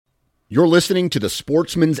You're listening to the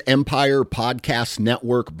Sportsman's Empire Podcast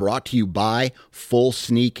Network, brought to you by Full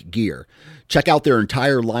Sneak Gear. Check out their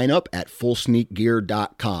entire lineup at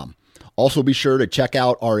fullsneakgear.com. Also be sure to check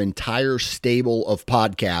out our entire stable of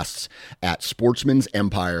podcasts at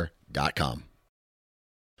sportsmansempire.com.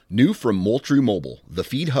 New from Moultrie Mobile, the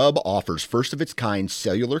Feed Hub offers first-of-its-kind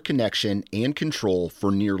cellular connection and control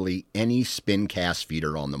for nearly any spin cast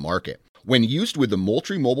feeder on the market. When used with the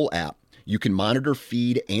Moultrie Mobile app, you can monitor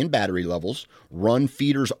feed and battery levels, run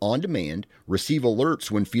feeders on demand, receive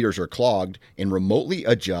alerts when feeders are clogged, and remotely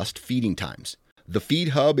adjust feeding times. The Feed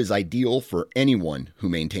Hub is ideal for anyone who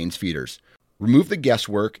maintains feeders. Remove the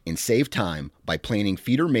guesswork and save time by planning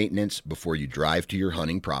feeder maintenance before you drive to your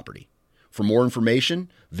hunting property. For more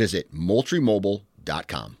information, visit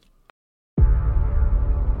MoultrieMobile.com.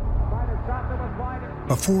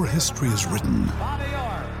 Before history is written,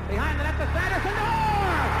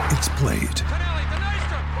 it's played.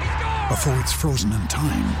 Before it's frozen in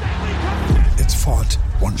time, it's fought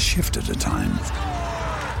one shift at a time.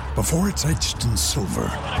 Before it's etched in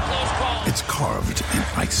silver, it's carved in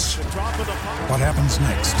ice. What happens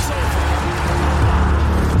next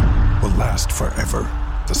will last forever.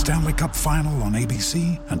 The Stanley Cup Final on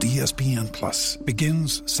ABC and ESPN Plus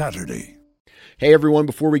begins Saturday. Hey everyone,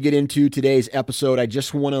 before we get into today's episode, I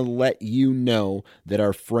just want to let you know that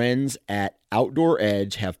our friends at Outdoor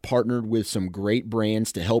Edge have partnered with some great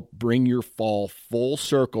brands to help bring your fall full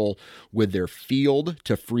circle with their Field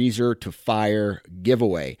to Freezer to Fire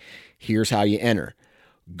giveaway. Here's how you enter.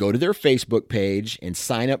 Go to their Facebook page and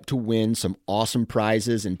sign up to win some awesome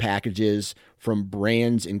prizes and packages from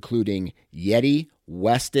brands including Yeti,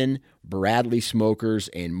 Weston, Bradley Smokers,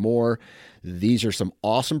 and more. These are some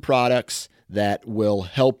awesome products that will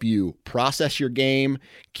help you process your game,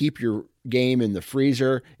 keep your game in the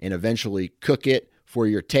freezer, and eventually cook it for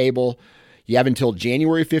your table. You have until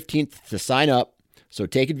January 15th to sign up, so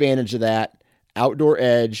take advantage of that. Outdoor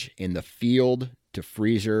Edge in the Field to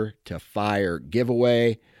Freezer to Fire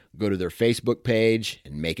giveaway. Go to their Facebook page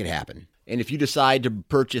and make it happen. And if you decide to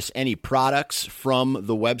purchase any products from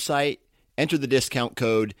the website, enter the discount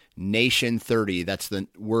code NATION30. That's the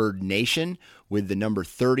word nation with the number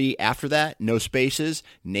 30 after that, no spaces,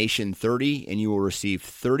 NATION30, and you will receive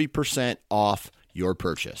 30% off your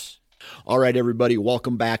purchase. All right, everybody,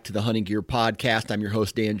 welcome back to the Hunting Gear Podcast. I'm your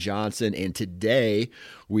host, Dan Johnson, and today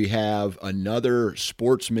we have another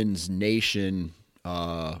Sportsman's Nation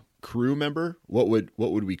crew member. What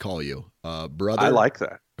would we call you? Brother? I like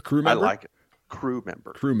that. A crew member? I like it. Crew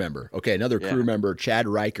member. Crew member. Okay, another crew member, Chad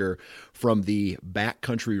Riker from the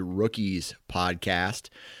Backcountry Rookies podcast.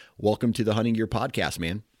 Welcome to the Hunting Gear Podcast,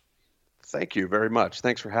 man. Thank you very much.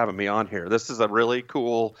 Thanks for having me on here. This is a really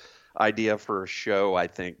cool idea for a show, I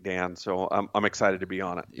think, Dan. So I'm excited to be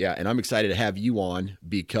on it. Yeah, and I'm excited to have you on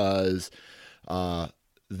because just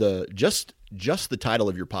the title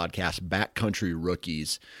of your podcast, Backcountry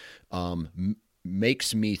Rookies,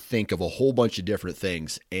 makes me think of a whole bunch of different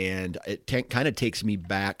things, and it kind of takes me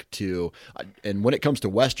back to, and when it comes to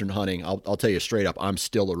Western hunting, I'll tell you straight up, I'm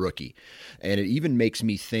still a rookie, and it even makes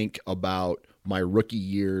me think about my rookie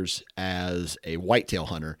years as a whitetail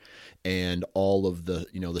hunter and all of the,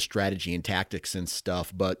 the strategy and tactics and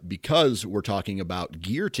stuff. But because we're talking about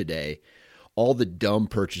gear today, all the dumb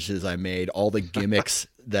purchases I made, all the gimmicks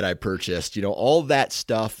that I purchased, all that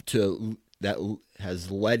stuff that has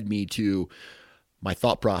led me to my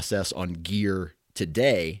thought process on gear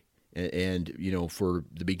today and for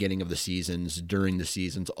the beginning of the seasons, during the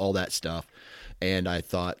seasons, all that stuff. And I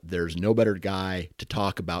thought there's no better guy to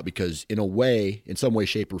talk about because in some way,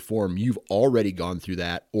 shape, or form, you've already gone through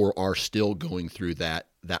that or are still going through that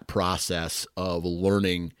process of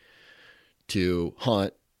learning to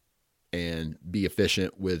hunt and be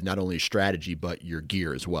efficient with not only strategy, but your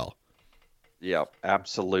gear as well. Yeah,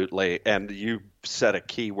 absolutely. And you said a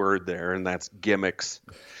key word there, and that's gimmicks.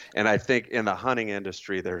 And I think in the hunting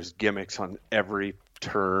industry, there's gimmicks on every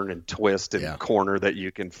turn and twist and corner that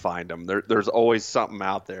you can find them. There's always something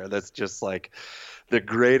out there that's just like the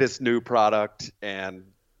greatest new product. And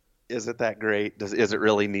is it that great? Is it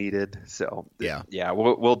really needed? So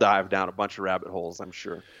we'll dive down a bunch of rabbit holes, I'm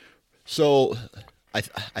sure. So I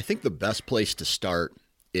think the best place to start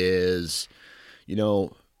is,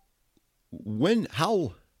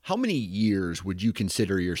 how many years would you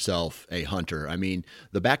consider yourself a hunter? I mean,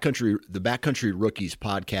 the Backcountry Rookies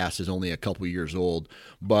podcast is only a couple years old,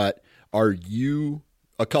 but are you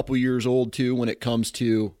a couple years old too when it comes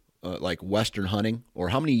to like Western hunting? Or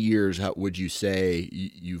how many years would you say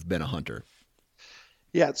you've been a hunter?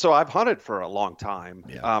 Yeah, so I've hunted for a long time.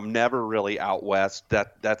 Yeah. Never really out west.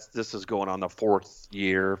 This is going on the fourth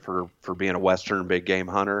year for being a Western big game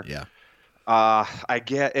hunter. Yeah. I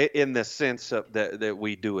get it in the sense of that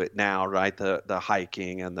we do it now, right? The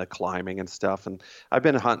hiking and the climbing and stuff. And I've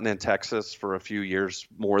been hunting in Texas for a few years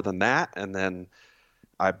more than that. And then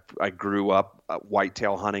I grew up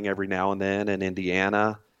whitetail hunting every now and then in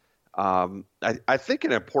Indiana. I think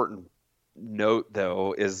an important note,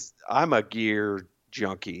 though, is I'm a gear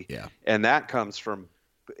junkie. Yeah. And that comes from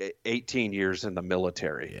 18 years in the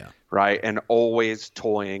military. Yeah. Right. And always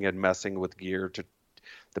toying and messing with gear.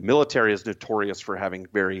 The military is notorious for having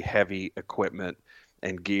very heavy equipment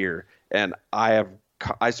and gear. And I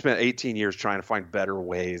spent 18 years trying to find better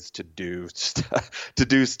ways to do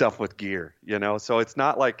stuff with gear, So it's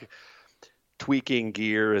not like tweaking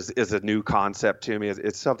gear is a new concept to me.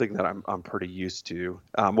 It's something that I'm pretty used to.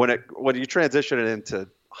 When you transition it into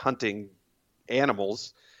hunting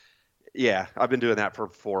animals, yeah, I've been doing that for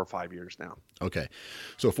 4 or 5 years now. Okay.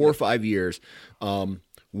 So 4 or 5 years,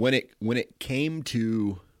 when it came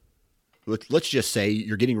to, let's just say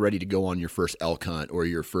you're getting ready to go on your first elk hunt or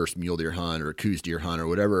your first mule deer hunt or a Coues deer hunt or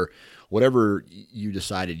whatever you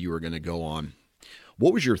decided you were going to go on.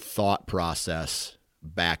 What was your thought process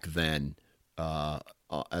back then,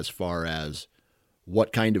 as far as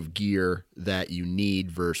what kind of gear that you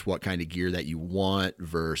need versus what kind of gear that you want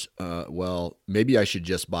versus, maybe I should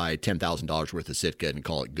just buy $10,000 worth of Sitka and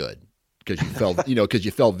call it good because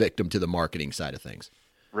you fell victim to the marketing side of things.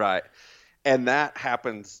 Right. And that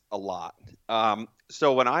happens a lot.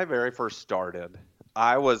 So when I very first started,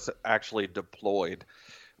 I was actually deployed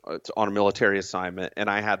on a military assignment, and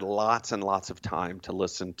I had lots and lots of time to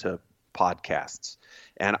listen to podcasts.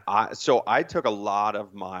 And I took a lot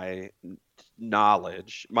of my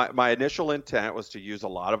knowledge. My initial intent was to use a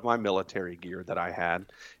lot of my military gear that I had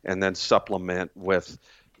and then supplement with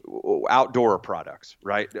outdoor products,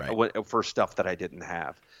 right? For stuff that I didn't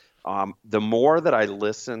have. The more that I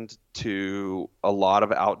listened to a lot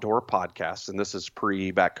of outdoor podcasts, and this is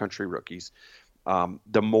pre-Backcountry Rookies,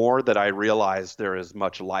 the more that I realized there is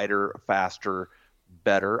much lighter, faster,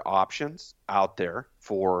 better options out there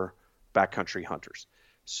for backcountry hunters.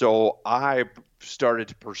 So I started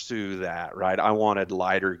to pursue that, right? I wanted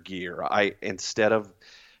lighter gear. Instead of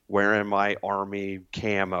wearing my Army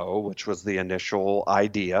camo, which was the initial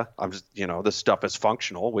idea, I'm just, this stuff is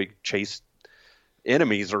functional. We chase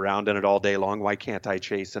enemies around in it all day long. Why can't I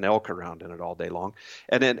chase an elk around in it all day long?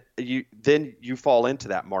 And then you fall into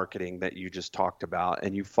that marketing that you just talked about,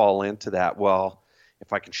 and you fall into that, well,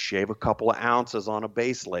 if I can shave a couple of ounces on a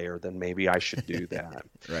base layer, then maybe I should do that.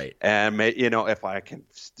 Right. And, if I can,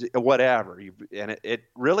 whatever. And it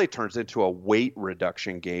really turns into a weight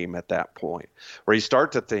reduction game at that point, where you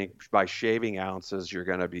start to think by shaving ounces, you're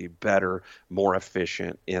going to be better, more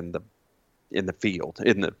efficient in the field,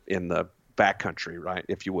 in the backcountry, right,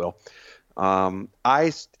 if you will.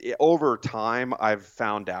 Over time, I've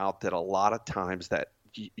found out that a lot of times that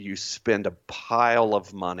you spend a pile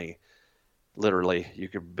of money. Literally, you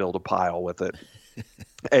could build a pile with it,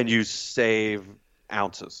 and you save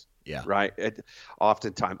ounces. Yeah. Right.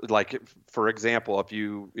 Oftentimes, like for example, if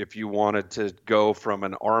you wanted to go from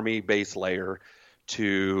an Army base layer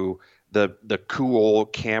to the cool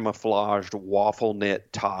camouflaged waffle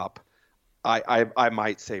knit top, I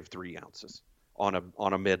might save 3 ounces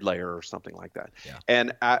on a mid layer or something like that. Yeah.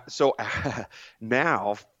 And so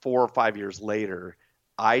now 4 or 5 years later,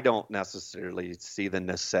 I don't necessarily see the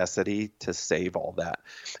necessity to save all that.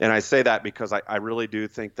 And I say that because I really do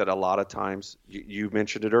think that a lot of times, you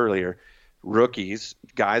mentioned it earlier, rookies,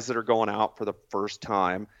 guys that are going out for the first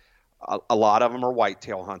time, a lot of them are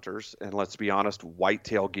whitetail hunters. And let's be honest,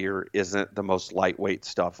 whitetail gear isn't the most lightweight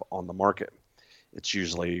stuff on the market. It's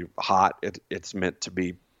usually hot. It's meant to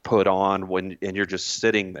be put on and you're just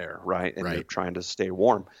sitting there, right? And you're trying to stay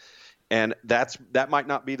warm. And that might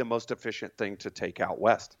not be the most efficient thing to take out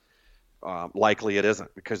west. Likely it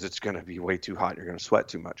isn't, because it's going to be way too hot. You're going to sweat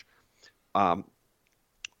too much.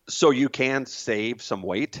 So you can save some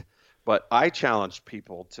weight, but I challenge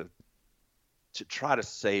people to try to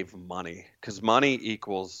save money, because money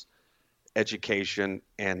equals education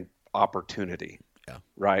and opportunity. Yeah.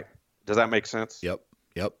 Right. Does that make sense? Yep.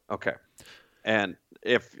 Okay. And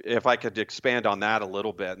if I could expand on that a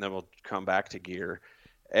little bit, and then we'll come back to gear.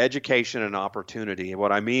 Education and opportunity. And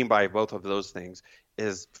what I mean by both of those things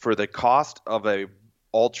is, for the cost of a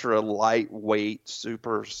ultra lightweight,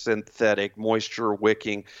 super synthetic, moisture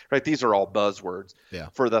wicking, right? These are all buzzwords. Yeah.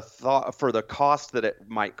 For the cost that it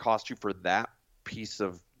might cost you for that piece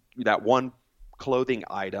of that one clothing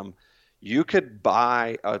item, you could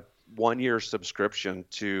buy a 1-year subscription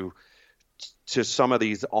to some of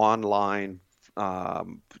these online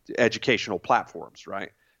educational platforms,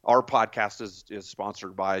 right? Our podcast is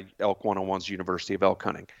sponsored by Elk 101's University of Elk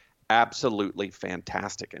Hunting. absolutely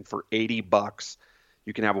fantastic. And for $80,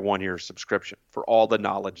 you can have a 1-year subscription for all the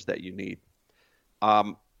knowledge that you need.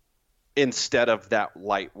 Instead of that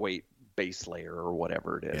lightweight base layer or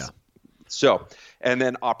whatever it is. Yeah. So, and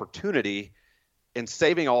then opportunity, in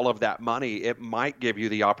saving all of that money, it might give you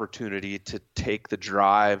the opportunity to take the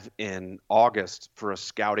drive in August for a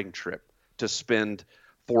scouting trip, to spend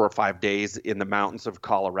 4 or 5 days in the mountains of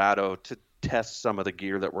Colorado to test some of the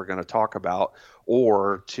gear that we're going to talk about,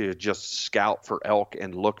 or to just scout for elk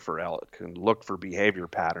and look for behavior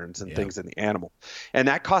patterns and things in the animal. And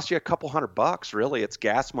that costs you a couple $100, really. It's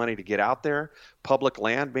gas money to get out there. Public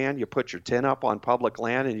land, man, you put your tent up on public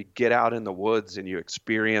land and you get out in the woods and you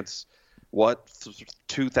experience what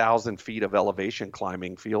 2,000 feet of elevation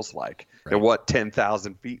climbing feels like, and what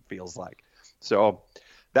 10,000 feet feels like. So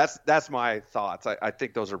that's my thoughts. I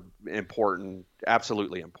think those are important,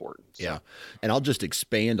 absolutely important. So. Yeah. And I'll just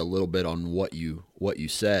expand a little bit on what you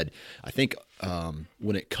said. I think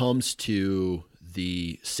when it comes to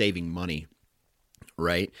the saving money,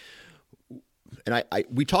 right? And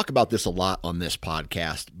we talk about this a lot on this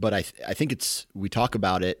podcast, but I think we talk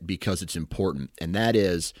about it because it's important. And that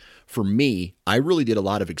is, for me, I really did a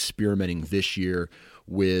lot of experimenting this year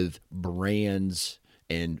with brands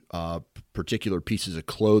and particular pieces of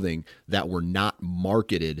clothing that were not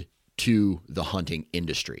marketed to the hunting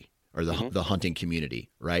industry or the hunting community,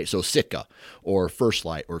 right? So Sitka or First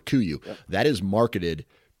Light or Kuiu, that is marketed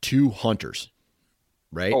to hunters,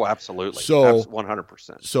 right? Oh, absolutely. So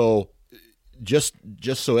 100%. So just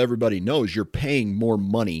so everybody knows, you're paying more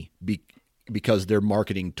money because they're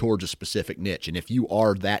marketing towards a specific niche. And if you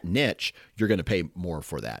are that niche, you're going to pay more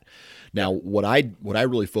for that. Now, what I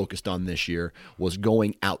really focused on this year was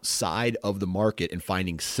going outside of the market and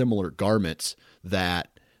finding similar garments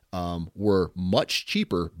that were much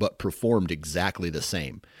cheaper but performed exactly the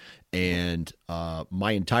same. And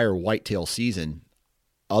my entire whitetail season,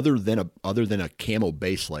 other than a camo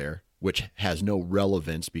base layer, which has no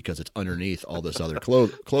relevance because it's underneath all this other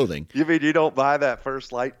clothing. You mean you don't buy that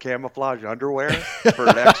First Light camouflage underwear for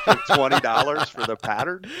an extra $20 for the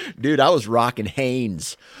pattern? Dude, I was rocking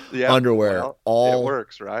Hanes underwear. It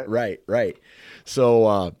works, right? Right.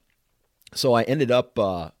 So I ended up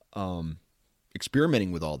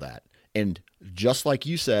experimenting with all that. And just like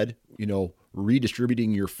you said,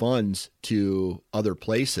 redistributing your funds to other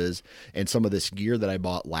places, and some of this gear that I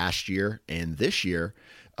bought last year and this year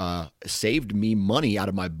saved me money out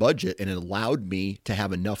of my budget, and it allowed me to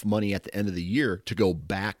have enough money at the end of the year to go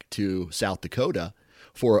back to South Dakota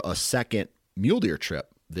for a second mule deer trip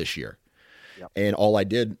this year. Yep. And all I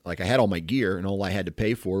did, I had all my gear, and all I had to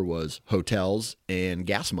pay for was hotels and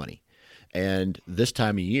gas money. And this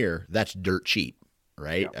time of year, that's dirt cheap,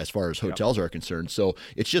 right? Yep. As far as hotels are concerned. So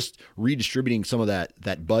it's just redistributing some of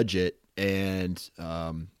that budget and,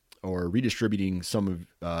 or redistributing some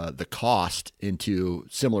of the cost into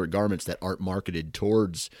similar garments that aren't marketed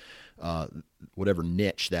towards whatever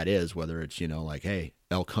niche that is, whether it's, hey,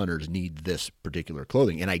 elk hunters need this particular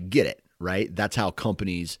clothing. And I get it, right? That's how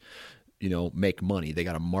companies, make money. They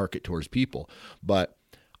got to market towards people. But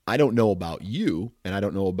I don't know about you, and I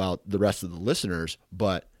don't know about the rest of the listeners,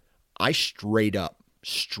 but I straight up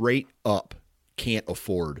can't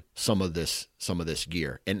afford some of this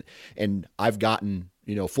gear. And I've gotten,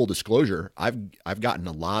 full disclosure, I've gotten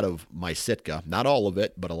a lot of my Sitka, not all of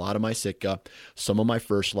it, but a lot of my Sitka, some of my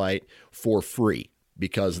First Light for free,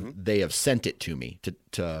 because they have sent it to me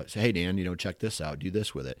to say, hey, Dan, check this out, do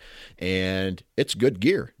this with it. And it's good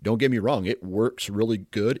gear. Don't get me wrong. It works really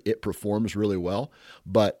good. It performs really well,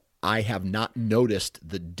 but I have not noticed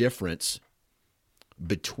the difference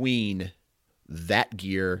between that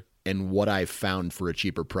gear and what I've found for a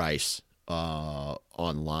cheaper price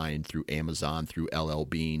online, through Amazon, through LL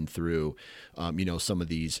Bean, through some of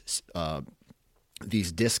these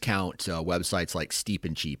discount websites like Steep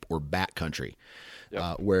and Cheap or Backcountry,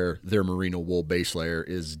 where their merino wool base layer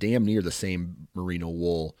is damn near the same merino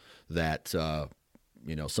wool that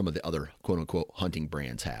some of the other quote unquote hunting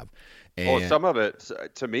brands have. And some of it,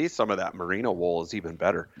 to me, some of that merino wool is even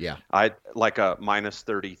better. Yeah. I like a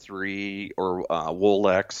 -33 or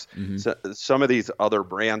Wool-X. So, some of these other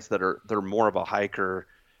brands they're more of a hiker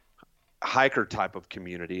type of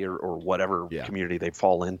community or whatever community they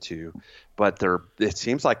fall into, but it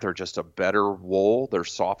seems like they're just a better wool. They're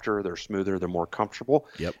softer, they're smoother, they're more comfortable.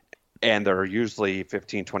 Yep. And they're usually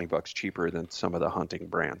 $15-20 cheaper than some of the hunting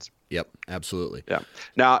brands. Yep, absolutely. Yeah.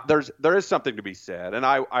 Now there is something to be said, and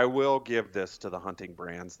I will give this to the hunting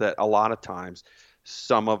brands, that a lot of times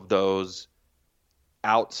some of those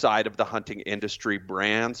outside of the hunting industry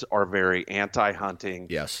brands are very anti-hunting.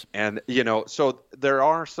 Yes. And, so there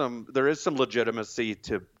is some legitimacy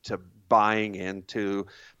to buying into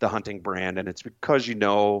the hunting brand. And it's because,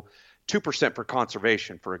 2% for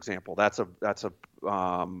conservation, for example, that's a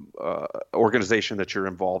organization that you're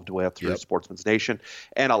involved with through Sportsman's Nation.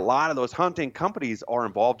 And a lot of those hunting companies are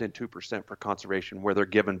involved in 2% for conservation, where they're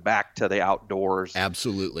giving back to the outdoors.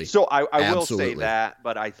 Absolutely. So I will say that,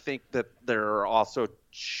 but I think that there are also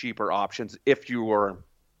cheaper options if you were.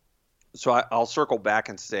 So I'll circle back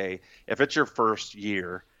and say, if it's your first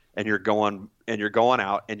year and you're going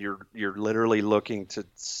out and you're literally looking to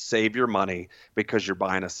save your money because you're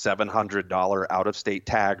buying a $700 out of state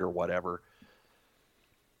tag or whatever,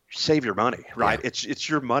 save your money, right? Yeah. It's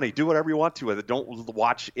your money. Do whatever you want to with it. Don't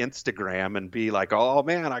watch Instagram and be like, oh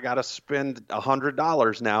man, I got to spend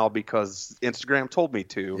 $100 now because Instagram told me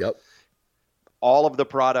to. Yep. All of the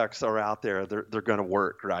products are out there. They're going to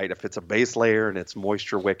work, right? If it's a base layer and it's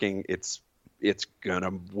moisture wicking, it's going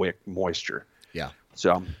to wick moisture. Yeah.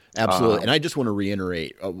 So absolutely. And I just want to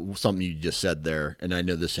reiterate something you just said there. And I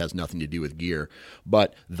know this has nothing to do with gear,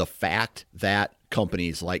 but the fact that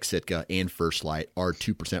companies like Sitka and First Lite are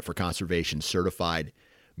 2% for conservation certified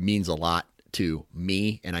means a lot to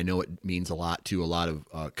me. And I know it means a lot to a lot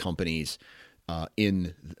of companies or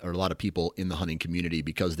a lot of people in the hunting community,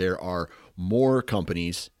 because there are more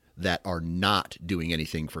companies that are not doing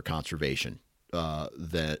anything for conservation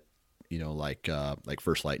that, like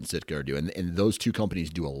First Lite and Sitka are doing. And those two companies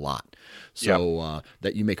do a lot. So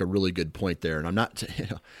that you make a really good point there. And I'm not,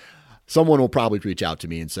 someone will probably reach out to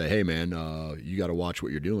me and say, hey man, you got to watch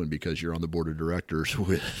what you're doing because you're on the board of directors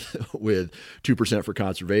with 2% for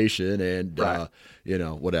conservation and, right.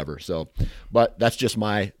 Whatever. So, but that's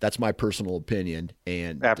my personal opinion.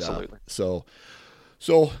 And absolutely. So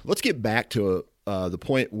let's get back to the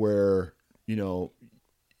point where,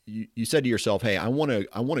 you said to yourself, hey, I want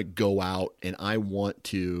to go out and I want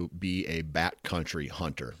to be a backcountry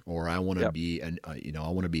hunter, or I want to be I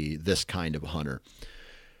want to be this kind of hunter.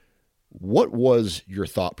 What was your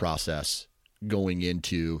thought process going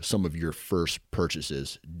into some of your first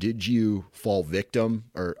purchases? Did you fall victim,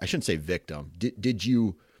 or I shouldn't say victim. Did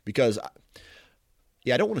you, because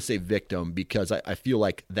I don't want to say victim because I feel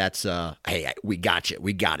like that's hey, we got you.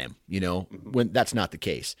 We got him, when that's not the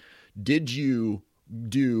case. Did you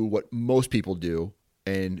do what most people do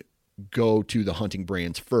and go to the hunting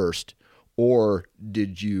brands first, or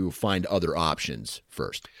did you find other options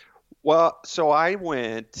first? Well, so I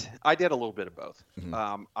did a little bit of both.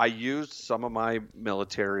 Mm-hmm. I used some of my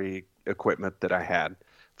military equipment that I had.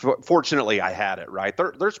 Fortunately, I had it, right?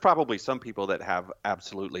 There's probably some people that have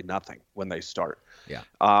absolutely nothing when they start. Yeah.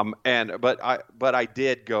 But I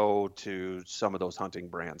did go to some of those hunting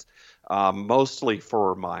brands, mostly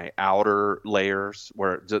for my outer layers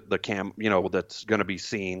where the cam, that's going to be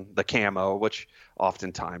seen, the camo, which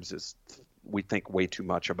oftentimes is, we think way too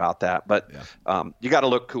much about that, but you got to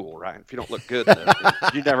look cool, right? If you don't look good, then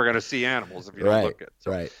you're never going to see animals if you don't look good. So,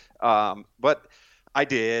 right. But I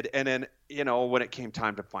did. And then, when it came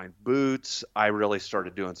time to find boots, I really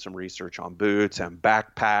started doing some research on boots and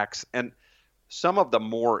backpacks and some of the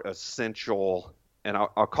more essential, and I'll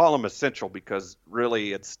call them essential because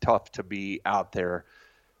really it's tough to be out there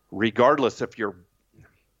regardless if you're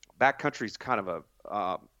backcountry is kind of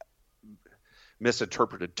a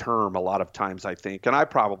misinterpreted term a lot of times, I think. And I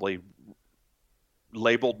probably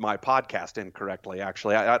labeled my podcast incorrectly,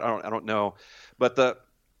 actually. I don't know. But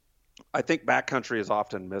I think backcountry is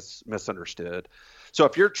often misunderstood. So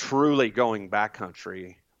if you're truly going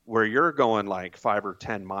backcountry where you're going like 5 or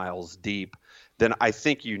 10 miles deep, then I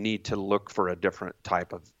think you need to look for a different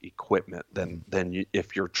type of equipment than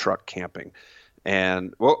if you're truck camping.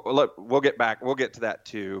 And we'll get to that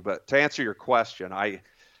too. But to answer your question, I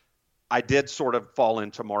did sort of fall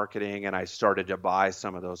into marketing and I started to buy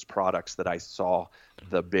some of those products that I saw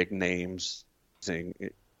the big names saying.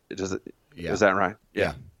 Is that right?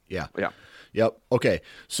 Yeah. Yep. Okay.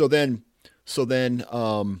 So then,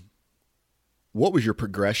 what was your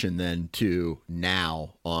progression then to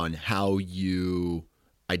now on how you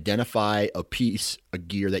identify a piece of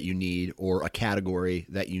gear that you need or a category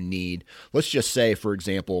that you need? Let's just say, for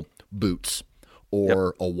example, boots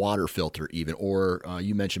or a water filter even, or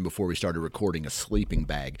you mentioned before we started recording a sleeping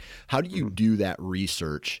bag. How do you do that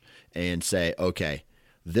research and say, okay,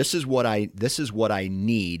 this is what I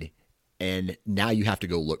need, and now you have to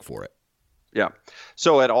go look for it? Yeah.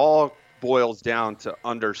 So it all boils down to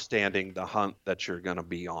understanding the hunt that you're going to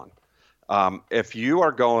be on. If you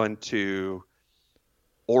are going to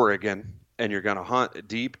Oregon and you're going to hunt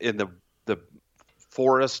deep in the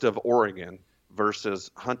forest of Oregon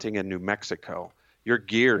versus hunting in New Mexico, your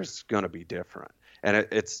gear is going to be different. And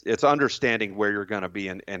it's understanding where you're going to be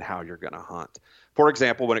and how you're going to hunt. For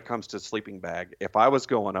example, when it comes to sleeping bag, if I was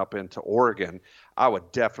going up into Oregon, I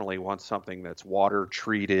would definitely want something that's water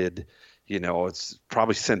treated. It's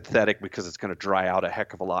probably synthetic because it's going to dry out a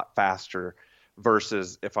heck of a lot faster,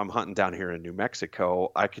 versus if I'm hunting down here in New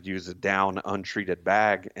Mexico, I could use a down untreated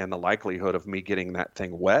bag, and the likelihood of me getting that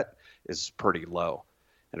thing wet is pretty low.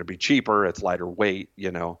 And it'd be cheaper, it's lighter weight,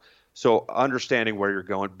 So understanding where you're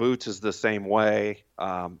going. Boots is the same way.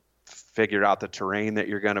 Figure out the terrain that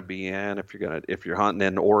you're going to be in. If you're hunting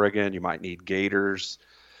in Oregon, you might need gaiters.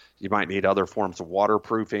 You might need other forms of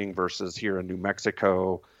waterproofing versus here in New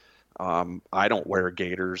Mexico. I don't wear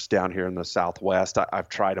gaiters down here in the Southwest. I've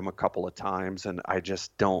tried them a couple of times, and I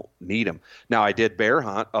just don't need them. Now, I did bear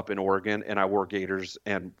hunt up in Oregon, and I wore gaiters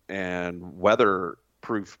and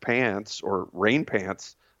weatherproof pants or rain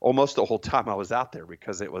pants almost the whole time I was out there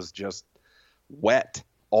because it was just wet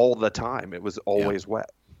all the time. It was always wet.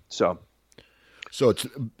 So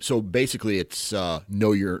basically it's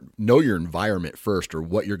know your environment first, or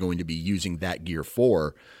what you're going to be using that gear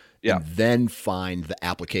for, and then find the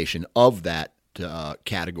application of that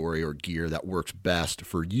category or gear that works best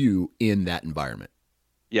for you in that environment.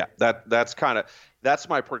 Yeah, that's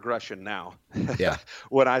my progression now. Yeah.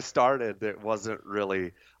 When I started,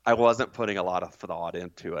 I wasn't putting a lot of thought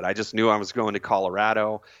into it. I just knew I was going to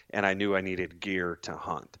Colorado, and I knew I needed gear to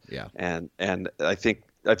hunt. Yeah. And I think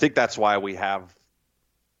that's why we have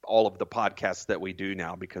all of the podcasts that we do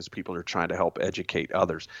now, because people are trying to help educate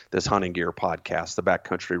others. This hunting gear podcast, the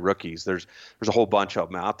Backcountry Rookies, there's a whole bunch of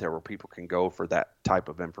them out there where people can go for that type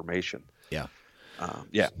of information. Yeah.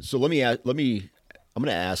 So I'm going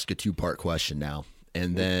to ask a 2-part question now.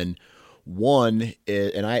 And then one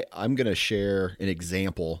is, and I'm going to share an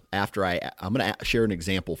example after I'm going to share an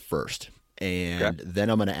example first, and then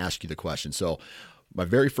I'm going to ask you the question. So my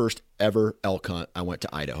very first ever elk hunt, I went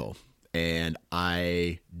to Idaho, and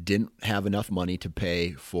I didn't have enough money to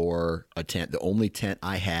pay for a tent. The only tent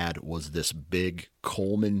I had was this big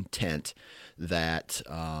Coleman tent that,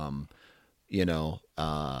 I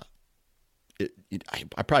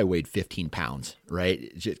probably weighed 15 pounds, right?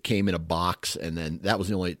 It just came in a box, and then that was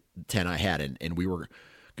the only tent I had. And we were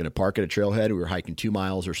going to park at a trailhead. We were hiking 2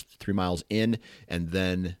 miles or 3 miles in, and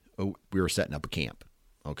then we were setting up a camp.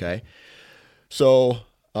 Okay. So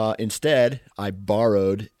instead, I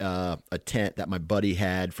borrowed a tent that my buddy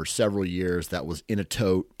had for several years that was in a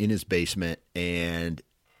tote in his basement, and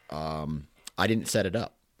I didn't set it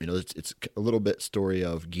up. It's a little bit story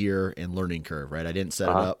of gear and learning curve, right? I didn't set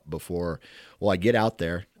it up before. Well, I get out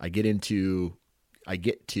there, I get to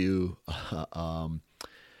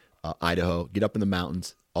Idaho, get up in the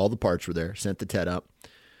mountains. All the parts were there, sent the tent up.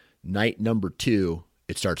 Night number 2,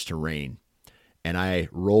 it starts to rain, and I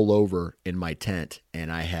roll over in my tent,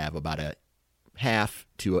 and I have about a half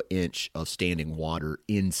to an inch of standing water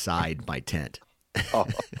inside my tent.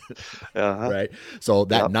 Right. So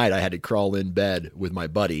that night I had to crawl in bed with my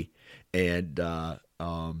buddy and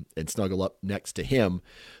snuggle up next to him.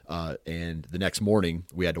 And the next morning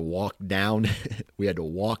we had to walk down,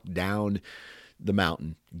 the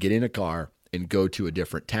mountain, get in a car and go to a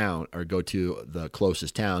different town, or go to the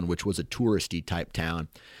closest town, which was a touristy type town,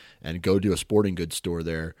 and go to a sporting goods store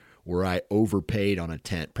there, where I overpaid on a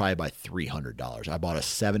tent probably by $300. I bought a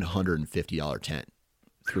 $750 tent.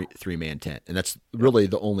 Three-man tent, and that's really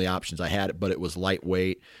the only options I had. But it was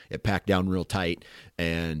lightweight, it packed down real tight,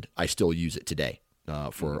 and I still use it today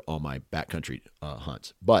for all my backcountry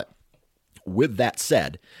hunts. But with that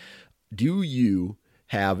said, do you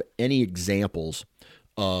have any examples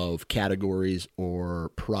of categories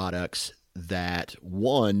or products that,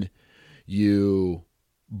 one, you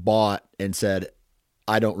bought and said,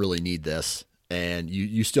 I don't really need this, and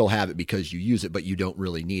you still have it because you use it, but you don't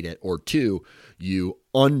really need it? Or 2, you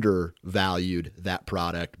undervalued that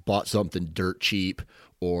product, bought something dirt cheap,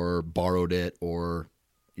 or borrowed it, or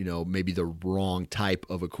maybe the wrong type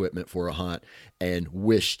of equipment for a hunt, and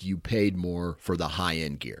wished you paid more for the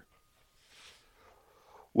high-end gear?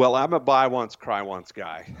 Well, I'm a buy once, cry once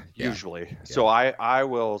guy, usually. Yeah. So I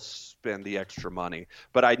will spend the extra money.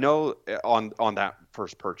 But I know on that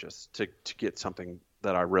first purchase to get something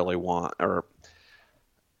that I really want, or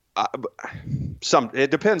it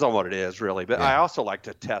depends on what it is, really. But I also like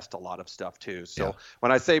to test a lot of stuff too. So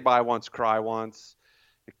when I say buy once, cry once,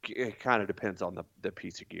 it kind of depends on the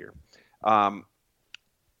piece of gear. Some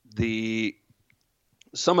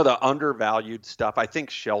of the undervalued stuff, I think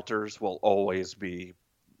shelters will always be.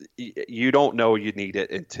 You don't know you need it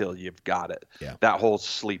until you've got it. Yeah. That whole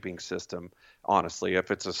sleeping system, honestly, if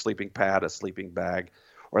it's a sleeping pad, a sleeping bag,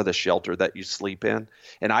 or the shelter that you sleep in.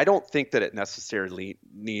 And I don't think that it necessarily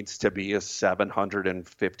needs to be a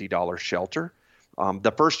 $750 shelter.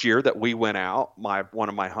 The first year that we went out, one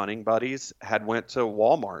of my hunting buddies had went to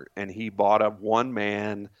Walmart and he bought a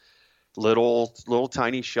one-man little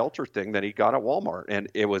tiny shelter thing that he got at Walmart, and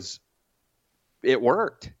it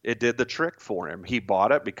worked. It did the trick for him. He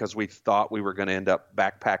bought it because we thought we were going to end up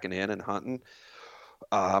backpacking in and hunting.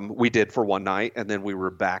 We did for one night, and then we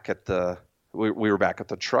were back at the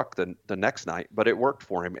truck the next night. But it worked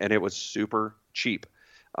for him, and it was super cheap.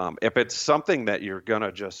 If it's something that you're going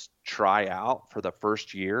to just try out for the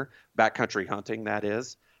first year, backcountry hunting, that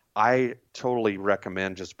is, I totally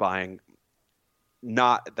recommend just buying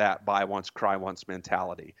not that buy once, cry once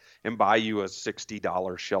mentality, and buy you a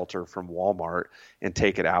 $60 shelter from Walmart and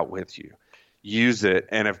take it out with you. Use it.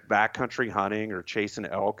 And if backcountry hunting or chasing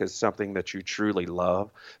elk is something that you truly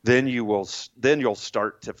love, then you'll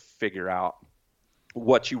start to figure out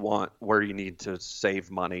what you want, where you need to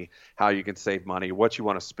save money, how you can save money, what you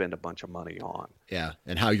want to spend a bunch of money on. Yeah.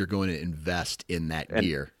 And how you're going to invest in that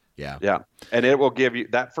gear. Yeah. Yeah. And it will give you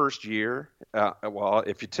that first year. Well,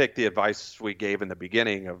 if you take the advice we gave in the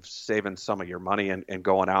beginning of saving some of your money and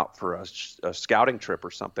going out for a scouting trip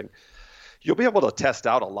or something, you'll be able to test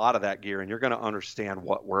out a lot of that gear, and you're going to understand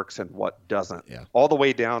what works and what doesn't. Yeah. All the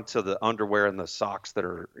way down to the underwear and the socks that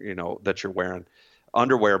are, that you're wearing.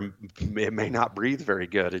 Underwear, it may not breathe very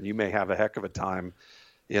good, and you may have a heck of a time,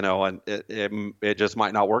 and it just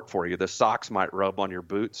might not work for you. The socks might rub on your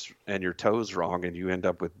boots and your toes wrong, and you end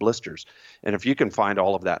up with blisters. And if you can find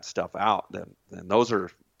all of that stuff out, then those are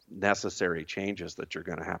necessary changes that you're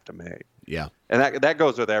going to have to make. Yeah. And that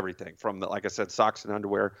goes with everything from like I said, socks and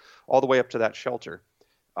underwear, all the way up to that shelter.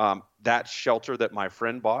 That shelter that my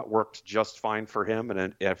friend bought worked just fine for him.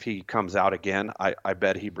 And if he comes out again, I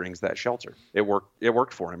bet he brings that shelter. It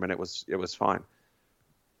worked for him, and it was fine.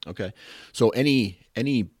 Okay. So any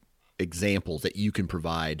examples that you can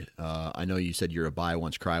provide? I know you said you're a buy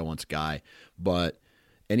once, cry once guy, but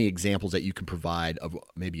any examples that you can provide of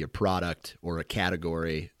maybe a product or a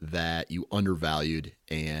category that you undervalued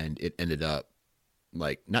and it ended up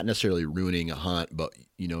like not necessarily ruining a hunt, but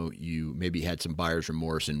you maybe had some buyer's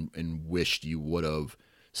remorse and wished you would have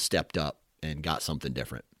stepped up and got something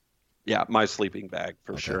different? Yeah, my sleeping bag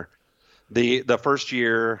for sure. The first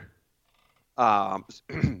year,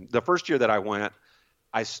 that I went,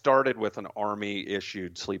 I started with an Army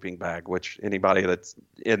issued sleeping bag, which anybody that's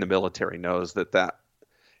in the military knows that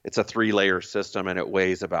it's a 3-layer system and it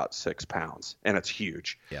weighs about 6 pounds and it's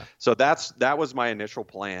huge. Yeah. So that was my initial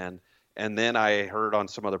plan. And then I heard on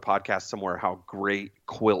some other podcast somewhere how great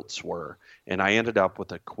quilts were. And I ended up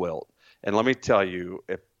with a quilt. And let me tell you,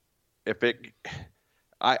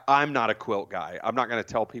 I'm not a quilt guy. I'm not going to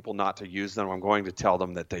tell people not to use them. I'm going to tell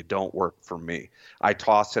them that they don't work for me. I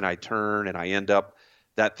toss and I turn and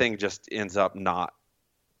that thing just ends up not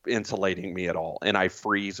insulating me at all. And I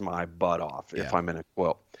freeze my butt off if I'm in a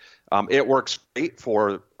quilt. It works great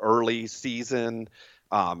for early season,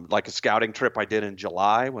 like a scouting trip I did in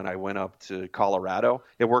July when I went up to Colorado.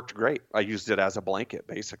 It worked great. I used it as a blanket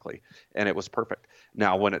basically, and it was perfect.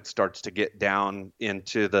 Now, when it starts to get down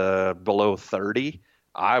into the below 30,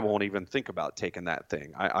 I won't even think about taking that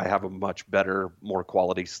thing. I have a much better, more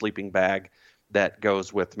quality sleeping bag that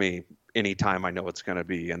goes with me anytime I know it's going to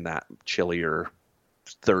be in that chillier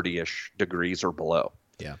 30-ish degrees or below.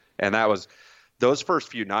 Yeah. And those first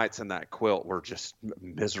few nights in that quilt were just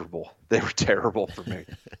miserable. They were terrible for me.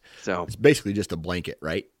 So it's basically just a blanket,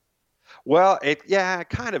 right? Well, it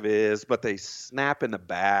kind of is, but they snap in the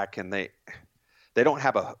back and they don't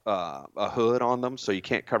have a hood on them, so you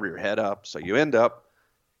can't cover your head up. So you end up,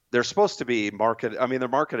 they're supposed to be they're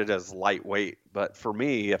marketed as lightweight, but for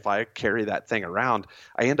me, if I carry that thing around,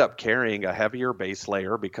 I end up carrying a heavier base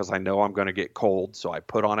layer because I know I'm going to get cold. So I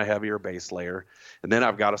put on a heavier base layer, and then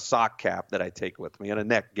I've got a sock cap that I take with me and a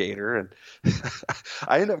neck gaiter. And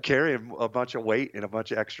I end up carrying a bunch of weight and a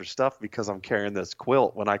bunch of extra stuff because I'm carrying this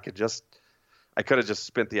quilt when I could have just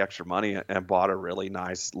spent the extra money and bought a really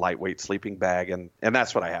nice lightweight sleeping bag. And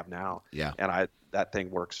that's what I have now. Yeah. And that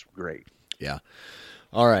thing works great. Yeah.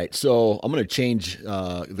 All right, so I'm going to change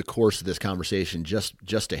the course of this conversation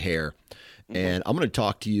just a hair, and I'm going to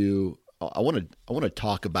talk to you. I want to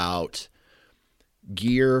talk about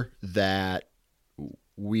gear that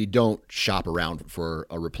we don't shop around for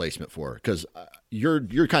a replacement for, because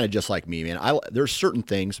you're kind of just like me, man. There's certain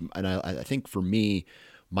things, and I think for me,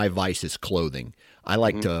 my vice is clothing. I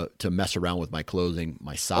like to mess around with my clothing,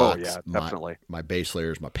 my socks, my base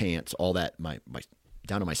layers, my pants, all that, my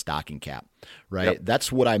down to my stocking cap, right? Yep.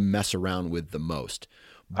 That's what I mess around with the most.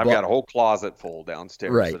 I've got a whole closet full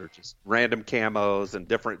downstairs that are just random camos and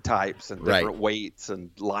different types and different weights and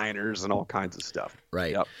liners and all kinds of stuff.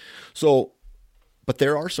 Right. Yep. So, but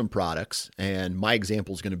there are some products, and my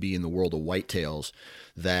example is going to be in the world of whitetails,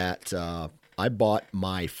 that I bought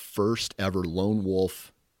my first ever Lone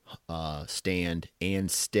Wolf stand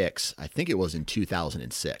and sticks. I think it was in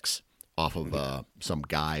 2006. Off of some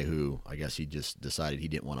guy who I guess he just decided he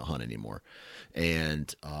didn't want to hunt anymore,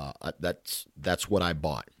 and that's what I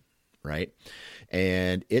bought, right?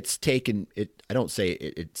 And it's taken it. I don't say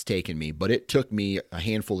it's taken me, but it took me a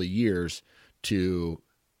handful of years to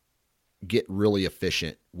get really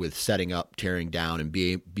efficient with setting up, tearing down, and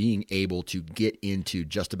being able to get into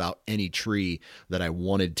just about any tree that I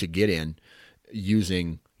wanted to get in,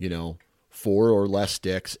 using 4 or less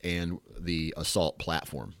sticks and the Assault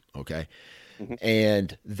platform. Okay. Mm-hmm.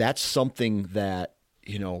 And that's something that,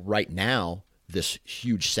 right now, this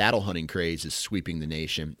huge saddle hunting craze is sweeping the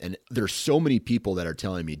nation. And there's so many people that are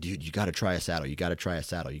telling me, dude, you got to try a saddle. You got to try a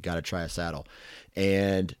saddle. You got to try a saddle.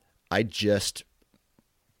 And I just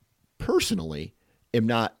personally am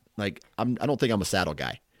not I don't think I'm a saddle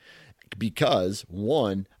guy, because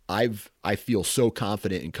one, I feel so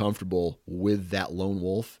confident and comfortable with that Lone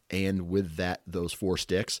Wolf and with those 4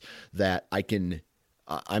 sticks that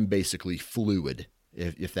I'm basically fluid,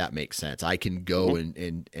 if that makes sense. I can go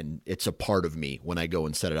and it's a part of me when I go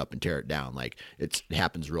and set it up and tear it down. Like it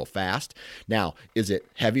happens real fast. Now, is it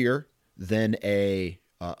heavier than a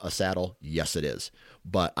saddle? Yes, it is.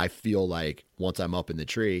 But I feel like once I'm up in the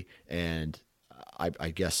tree, and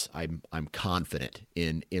I guess I'm confident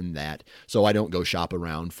in that, so I don't go shop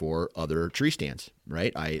around for other tree stands.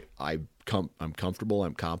 Right? I'm comfortable.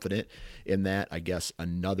 I'm confident in that. I guess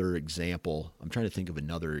another example, I'm trying to think of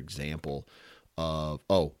another example of,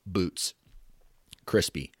 boots.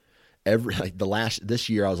 Crispy. This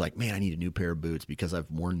year I was like, man, I need a new pair of boots because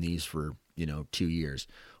I've worn these for, 2 years.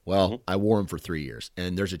 Well, I wore them for 3 years,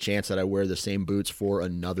 and there's a chance that I wear the same boots for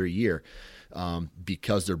another year,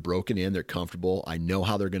 because they're broken in, they're comfortable. I know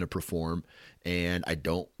how they're going to perform, and I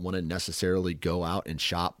don't want to necessarily go out and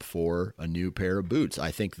shop for a new pair of boots. I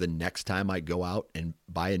think the next time I go out and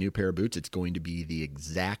buy a new pair of boots, it's going to be the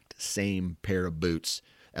exact same pair of boots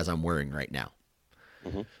as I'm wearing right now.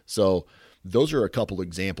 Mm-hmm. So those are a couple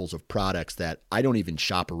examples of products that I don't even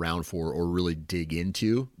shop around for or really dig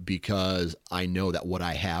into, because I know that what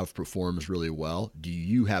I have performs really well. Do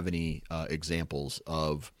you have any examples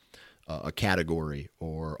of a category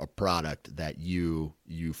or a product that you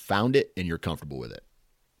found it and you're comfortable with it?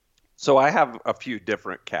 So I have a few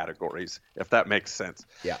different categories, if that makes sense.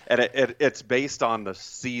 Yeah. And it's based on the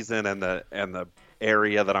season and the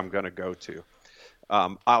area that I'm going to go to.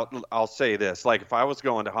 I'll say this, like if I was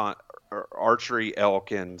going to hunt archery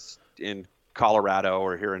elk in Colorado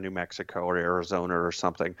or here in New Mexico or Arizona or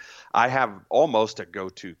something, I have almost a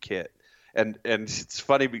go-to kit. And it's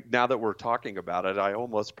funny, now that we're talking about it, I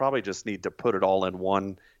almost probably just need to put it all in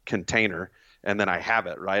one container, and then I have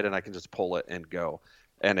it, right? And I can just pull it and go.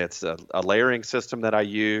 And it's a layering system that I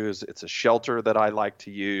use. It's a shelter that I like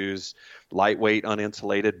to use, lightweight,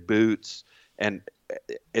 uninsulated boots, and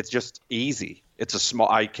it's just easy.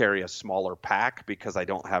 I carry a smaller pack because I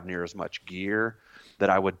don't have near as much gear that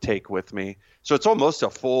I would take with me. So it's almost a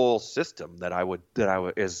full system that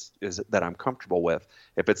I'm comfortable with.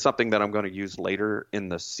 If it's something that I'm going to use later in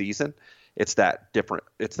the season, it's that different.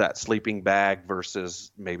 It's that sleeping bag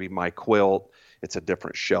versus maybe my quilt. It's a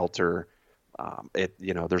different shelter.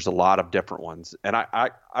 There's a lot of different ones, and I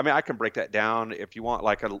mean I can break that down if you want.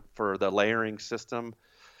 For the layering system,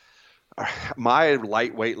 my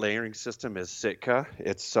lightweight layering system is Sitka.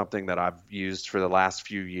 It's something that I've used for the last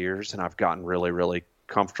few years, and I've gotten really, really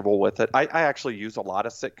comfortable with it. I actually use a lot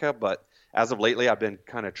of Sitka, but as of lately, I've been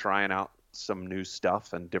kind of trying out some new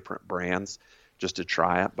stuff and different brands just to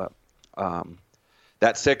try it. But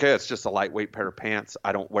that Sitka, it's just a lightweight pair of pants.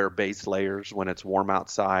 I don't wear base layers when it's warm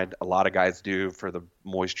outside. A lot of guys do for the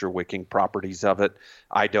moisture wicking properties of it.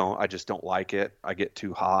 I don't. I just don't like it. I get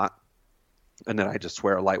too hot. And then I just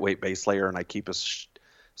wear a lightweight base layer, and I keep a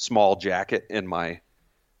small jacket in my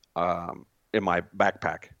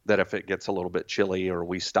backpack that if it gets a little bit chilly or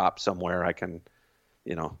we stop somewhere, I can,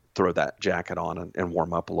 throw that jacket on and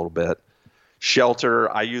warm up a little bit.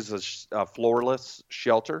 Shelter, I use a floorless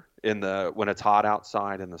shelter when it's hot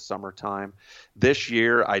outside in the summertime. This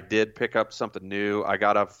year I did pick up something new. I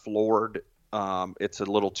got a floored, it's a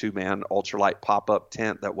little 2-man ultralight pop-up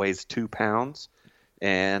tent that weighs 2 pounds.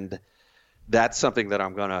 And that's something that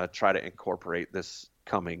I'm going to try to incorporate this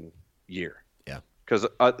coming year. Yeah. Because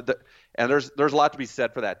there's a lot to be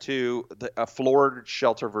said for that too. A floored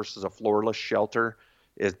shelter versus a floorless shelter.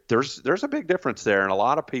 there's a big difference there. And a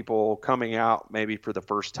lot of people coming out maybe for the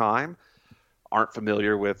first time aren't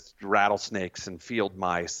familiar with rattlesnakes and field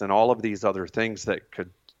mice and all of these other things that could,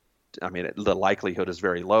 I mean, the likelihood is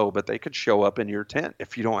very low, but they could show up in your tent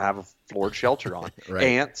if you don't have a floored shelter on. Right.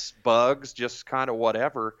 Ants, bugs, just kind of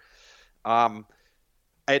whatever.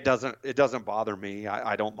 It doesn't bother me.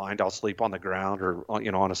 I don't mind. I'll sleep on the ground or,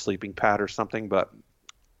 on a sleeping pad or something. But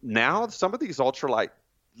now some of these ultralight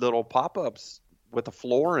little pop-ups with a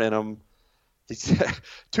floor in them,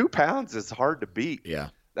 2 pounds is hard to beat. Yeah.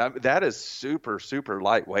 That is super, super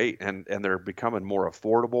lightweight, and they're becoming more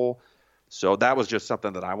affordable. So that was just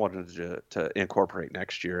something that I wanted to incorporate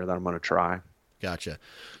next year that I'm going to try. Gotcha.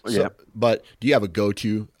 Yeah. But do you have a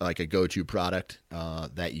go-to product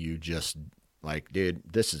that you just like, dude,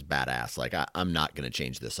 this is badass. Like, I'm not going to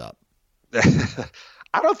change this up.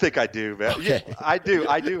 I don't think I do, man. Okay. Yeah, I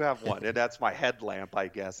do have one, and that's my headlamp, I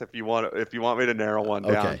guess, if you want me to narrow one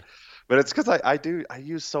down. Okay. But it's because I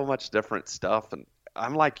use so much different stuff, and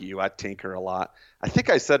I'm like you. I tinker a lot. I think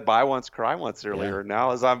I said buy once, cry once earlier. Yeah.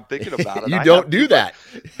 Now, as I'm thinking about it, you don't do that.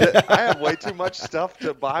 I have way too much stuff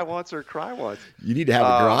to buy once or cry once. You need to have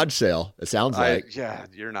a garage sale. It sounds like. Yeah,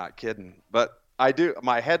 you're not kidding. But I do.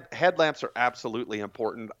 My headlamps are absolutely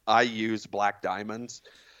important. I use black diamonds.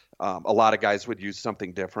 A lot of guys would use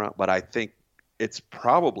something different, but I think it's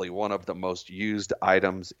probably one of the most used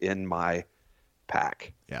items in my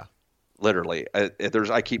pack. Yeah. Literally,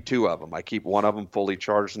 I keep 2 of them. I keep one of them fully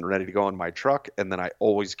charged and ready to go in my truck, and then I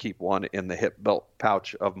always keep one in the hip belt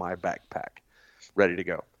pouch of my backpack, ready to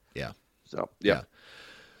go. Yeah. So yeah.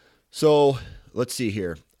 So let's see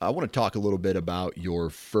here. I want to talk a little bit about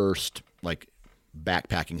your first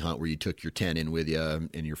backpacking hunt where you took your tent in with you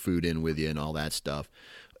and your food in with you and all that stuff.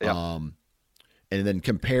 Yeah. And then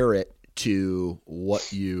compare it to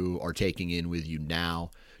what you are taking in with you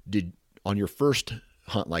now. On your first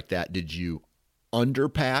hunt like that, did you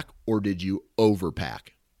underpack or did you overpack?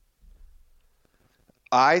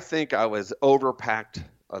 I think I was overpacked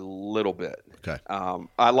a little bit. Okay.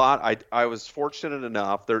 I was fortunate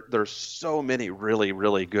enough. There's so many really,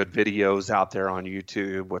 really good videos out there on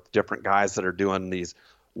YouTube with different guys that are doing these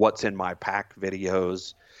what's in my pack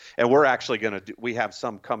videos. And we're actually we have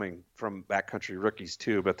some coming from Backcountry Rookies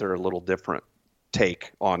too, but they're a little different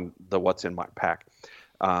take on the what's in my pack.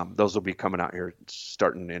 Those will be coming out here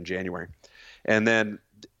starting in January. And then,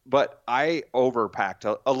 but I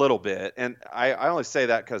overpacked a little bit. And I only say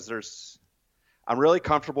that because I'm really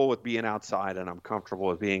comfortable with being outside and I'm comfortable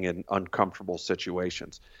with being in uncomfortable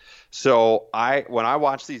situations. So when I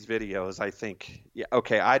watch these videos, I think, yeah,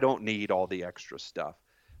 okay, I don't need all the extra stuff.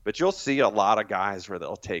 But you'll see a lot of guys where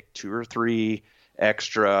they'll take 2 or 3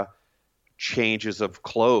 extra changes of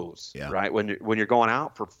clothes, yeah. Right? When you're going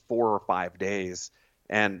out for 4 or 5 days.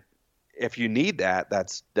 And if you need that,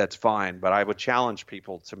 that's fine. But I would challenge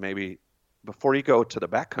people to maybe, before you go to the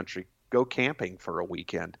backcountry, go camping for a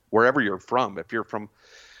weekend, wherever you're from. If you're from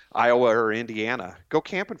Iowa or Indiana, go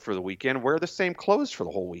camping for the weekend, wear the same clothes for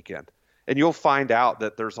the whole weekend. And you'll find out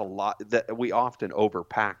that there's a lot that we often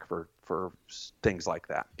overpack for things like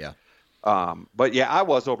that. Yeah. But yeah, I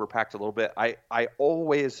was overpacked a little bit. I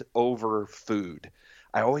always over food.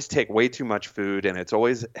 I always take way too much food, and it's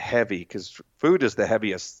always heavy because food is the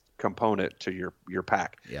heaviest component to your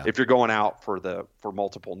pack. Yeah. If you're going out for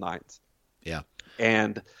multiple nights. Yeah.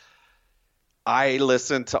 And I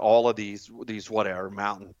listen to all of these whatever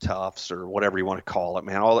mountain toughs or whatever you want to call it,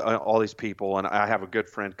 man. All these people, and I have a good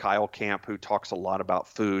friend, Kyle Camp, who talks a lot about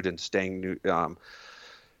food and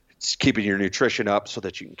keeping your nutrition up so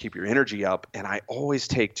that you can keep your energy up. And I always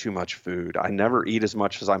take too much food. I never eat as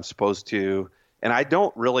much as I'm supposed to. And I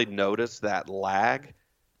don't really notice that lag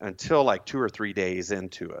until like 2 or 3 days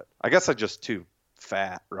into it. I guess I'm just too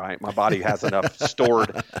fat, right? My body has enough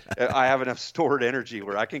I have enough stored energy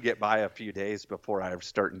where I can get by a few days before I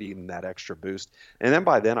start needing that extra boost. And then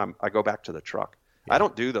by then I go back to the truck. Yeah. I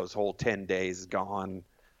don't do those whole 10 days gone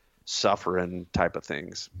suffering type of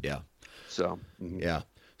things. Yeah. So, mm-hmm. Yeah.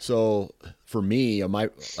 So for me,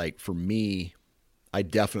 I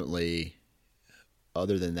definitely,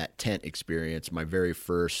 other than that tent experience, my very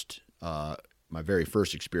first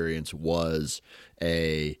experience was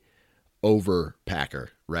a overpacker,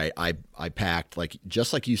 right? I packed,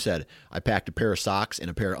 just like you said, I packed a pair of socks and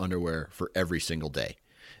a pair of underwear for every single day.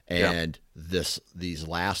 And these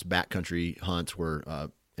last backcountry hunts were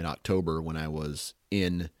in October when I went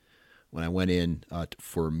in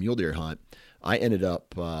for a mule deer hunt. I ended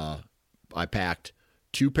up I packed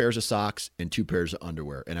 2 pairs of socks and 2 pairs of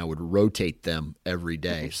underwear, and I would rotate them every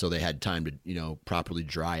day so they had time to properly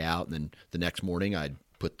dry out. And then the next morning I'd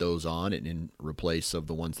put those on in replace of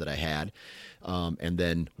the ones that I had. And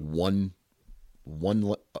then one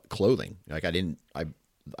clothing. Like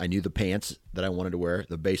I knew the pants that I wanted to wear,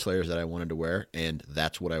 the base layers that I wanted to wear, and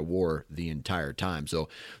that's what I wore the entire time. So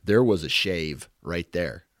there was a shave right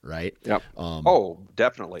there, right? Yep.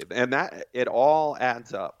 Definitely. And that, it all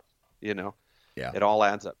adds up, Yeah. It all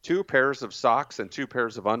adds up. 2 pairs of socks and 2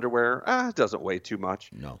 pairs of underwear, it doesn't weigh too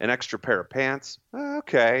much. No. An extra pair of pants,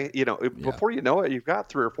 okay. Before you know it, you've got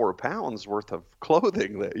 3 or 4 pounds worth of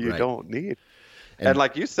clothing that you don't need. And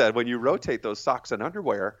like you said, when you rotate those socks and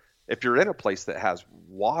underwear, if you're in a place that has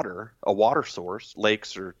water, a water source,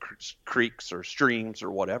 lakes or creeks or streams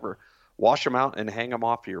or whatever, wash them out and hang them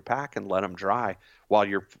off your pack and let them dry while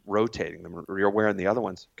you're rotating them or you're wearing the other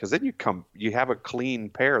ones. Because then you have a clean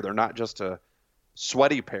pair. They're not just a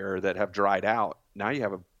sweaty pair that have dried out. Now you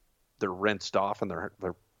have they're rinsed off and they're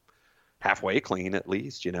halfway clean at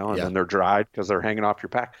least, and then they're dried because they're hanging off your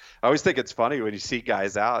pack. I always think it's funny when you see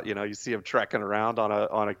guys out, you see them trekking around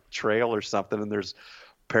on a trail or something, and there's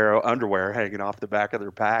a pair of underwear hanging off the back of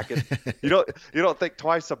their pack, and you don't think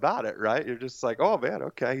twice about it, right? You're just like, oh man,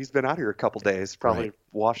 okay, he's been out here a couple days, probably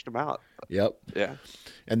washed them out. Yep. Yeah.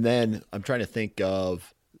 And then I'm trying to think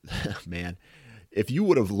of, man, if you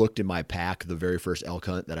would have looked in my pack the very first elk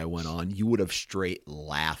hunt that I went on, you would have straight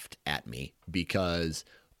laughed at me, because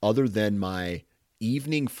other than my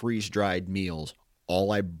evening freeze-dried meals,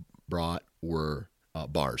 all I brought were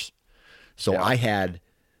bars. So I had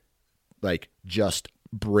like just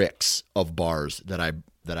bricks of bars that I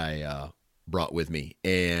brought with me.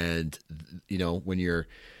 And,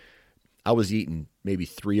 I was eating maybe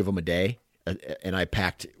 3 of them a day, and I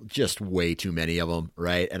packed just way too many of them,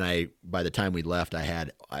 right? And by the time we left, I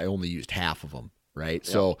only used half of them, right? Yep.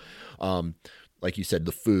 So, like you said,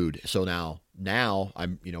 the food. So now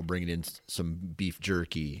I'm, bringing in some beef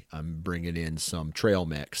jerky. I'm bringing in some trail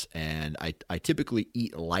mix, and I typically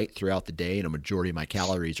eat light throughout the day, and a majority of my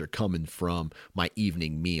calories are coming from my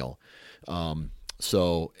evening meal.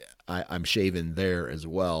 So I'm shaving there as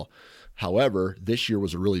well. However, this year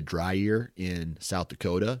was a really dry year in South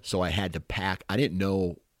Dakota, so I had to pack. I didn't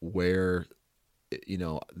know where,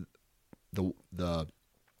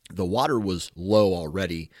 the water was low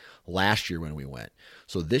already last year when we went.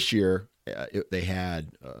 So this year they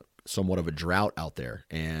had somewhat of a drought out there,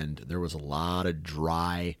 and there was a lot of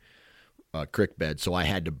dry creek beds. So I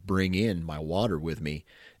had to bring in my water with me,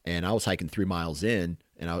 and I was hiking 3 miles in,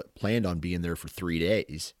 and I planned on being there for 3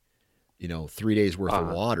 days. 3 days worth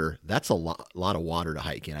of water. That's a lot of water to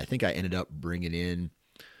hike in. I think I ended up bringing in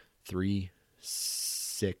 3,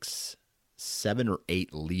 6, 7 or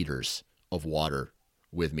 8 liters of water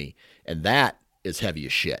with me. And that is heavy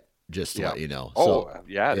as shit, just to let you know. It is.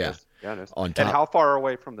 Yeah, it is. And how far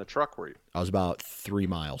away from the truck were you? I was about 3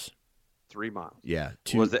 miles. 3 miles. Yeah.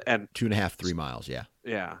 2.5, 3 miles. Yeah.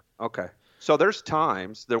 Yeah. Okay. So there's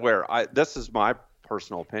times where this is my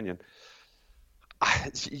personal opinion.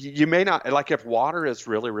 You may not, like, if water is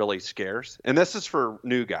really, really scarce, and this is for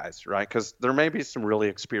new guys, right? Because there may be some really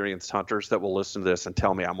experienced hunters that will listen to this and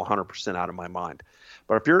tell me I'm 100% out of my mind.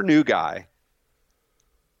 But if you're a new guy,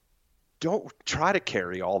 don't try to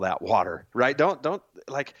carry all that water, right? Let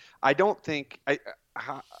me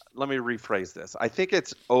rephrase this. I think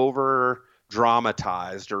it's over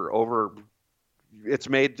dramatized or it's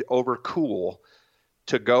made over cool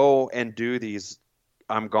to go and do these.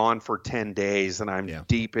 I'm gone for 10 days and I'm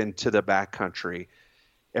deep into the backcountry.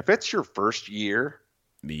 If it's your first year,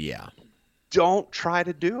 don't try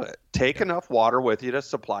to do it. Take enough water with you to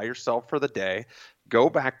supply yourself for the day. Go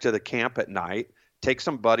back to the camp at night. Take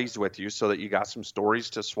some buddies with you so that you got some stories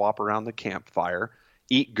to swap around the campfire.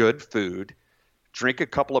 Eat good food. Drink a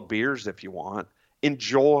couple of beers if you want.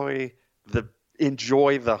 Enjoy the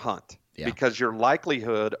hunt. Yeah. Because your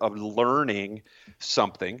likelihood of learning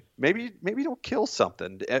something, maybe you don't kill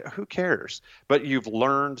something, who cares? But you've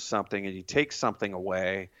learned something and you take something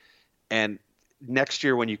away, and next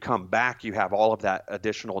year when you come back, you have all of that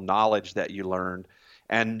additional knowledge that you learned,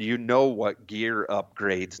 and you know what gear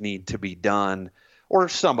upgrades need to be done, or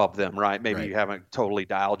some of them, right? Maybe you haven't totally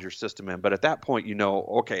dialed your system in, but at that point,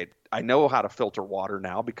 okay, I know how to filter water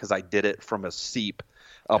now because I did it from a seep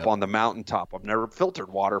up on the mountaintop. I've never filtered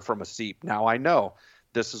water from a seep. Now I know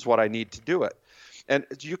this is what I need to do it. And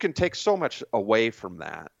you can take so much away from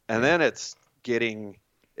that. And then it's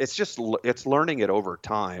learning it over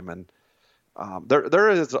time. And there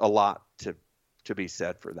is a lot to be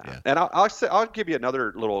said for that. Yeah. And I'll give you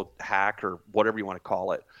another little hack or whatever you want to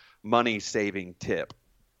call it, money saving tip.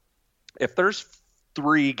 If there's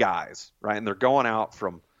 3 guys, right, and they're going out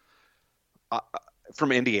from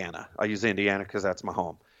Indiana. I use Indiana because that's my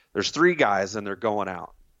home. There's 3 guys and they're going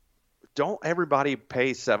out. Don't everybody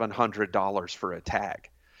pay $700 for a tag.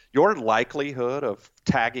 Your likelihood of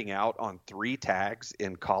tagging out on 3 tags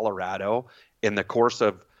in Colorado in the course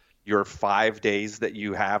of your 5 days that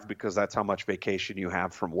you have, because that's how much vacation you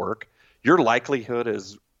have from work, your likelihood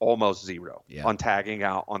is almost zero on tagging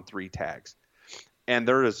out on 3 tags. And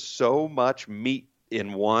there is so much meat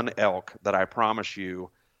in one elk that I promise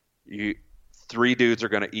you 3 dudes are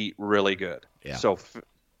going to eat really good. Yeah. So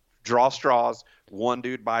draw straws. 1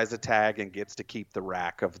 dude buys a tag and gets to keep the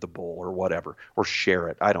rack of the bull or whatever, or share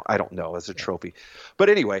it. I don't know, as a trophy. But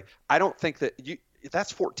anyway, I don't think that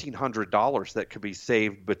that's $1,400 that could be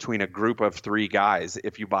saved between a group of 3 guys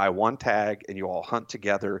if you buy 1 tag and you all hunt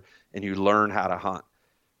together and you learn how to hunt.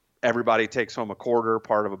 Everybody takes home a quarter,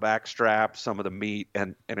 part of a back strap, some of the meat,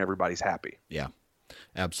 and everybody's happy. Yeah,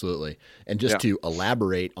 absolutely. And just to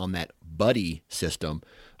elaborate on that buddy system,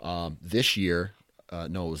 this year,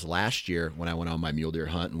 it was last year when I went on my mule deer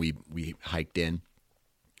hunt and we hiked in,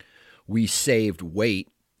 we saved weight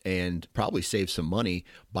and probably saved some money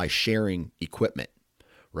by sharing equipment,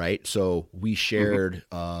 right? So we shared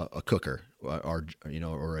a cooker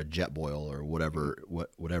or a jet boil or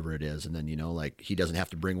whatever it is. And then, like, he doesn't have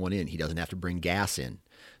to bring one in. He doesn't have to bring gas in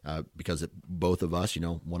because both of us,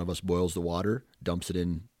 one of us boils the water, dumps it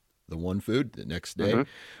in the one food the next day.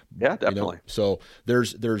 Mm-hmm. Yeah, definitely. So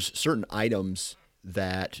there's certain items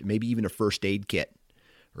that maybe even a first aid kit,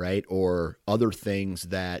 right? Or other things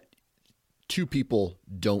that 2 people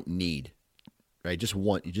don't need, right?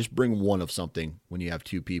 You just bring one of something when you have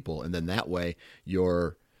 2 people. And then that way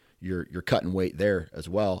you're cutting weight there as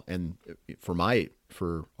well. And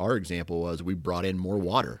for our example was we brought in more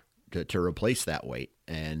water to replace that weight.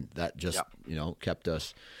 And that just, kept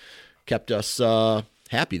us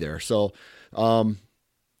happy there. So, I'm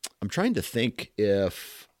trying to think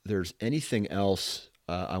if there's anything else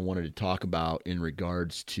I wanted to talk about in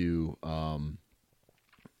regards to,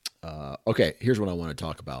 okay, here's what I want to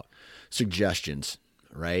talk about. Suggestions,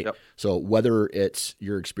 right? Yep. So whether it's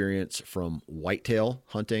your experience from whitetail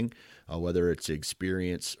hunting, whether it's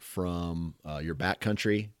experience from your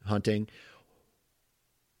backcountry hunting,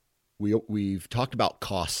 we've talked about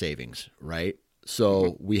cost savings, right?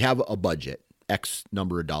 So we have a budget, X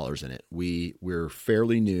number of dollars in it. We're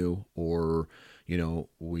fairly new, or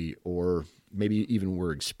or maybe even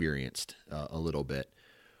we're experienced a little bit.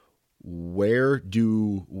 Where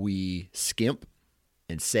do we skimp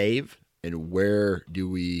and save, and where do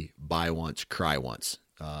we buy once, cry once,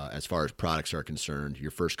 as far as products are concerned,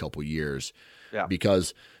 your first couple years? Yeah.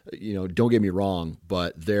 Because, don't get me wrong,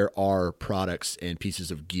 but there are products and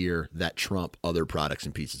pieces of gear that trump other products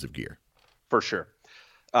and pieces of gear. For sure.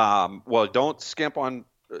 Well, don't skimp on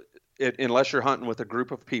it unless you're hunting with a group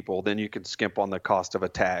of people. Then you can skimp on the cost of a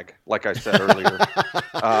tag, like I said earlier.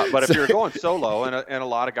 But if you're going solo, and a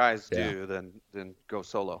lot of guys do, then go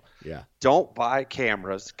solo. Yeah. Don't buy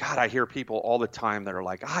cameras. God, I hear people all the time that are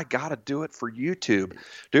like, I got to do it for YouTube.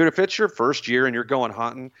 Dude, if it's your first year and you're going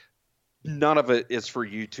hunting, none of it is for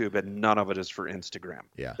YouTube and none of it is for Instagram.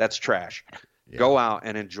 Yeah. That's trash. Yeah. Go out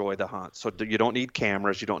and enjoy the hunt. So you don't need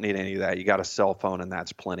cameras. You don't need any of that. You got a cell phone and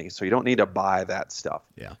that's plenty. So you don't need to buy that stuff.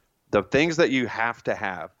 Yeah. The things that you have to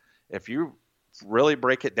have, if you really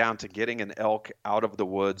break it down to getting an elk out of the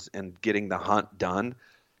woods and getting the hunt done,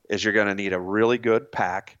 is you're going to need a really good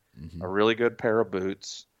pack, a really good pair of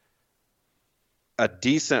boots, a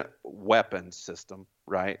decent weapon system,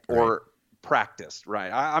 right? Or practice, right?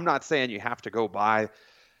 I'm not saying you have to go buy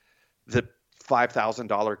the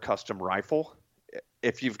 $5,000 custom rifle.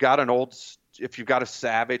 If you've got a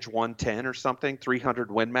Savage 110 or something, 300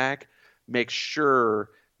 Win Mag, make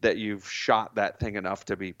sure that you've shot that thing enough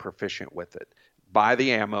to be proficient with it. Buy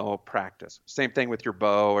the ammo, practice. Same thing with your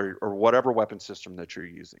bow or whatever weapon system that you're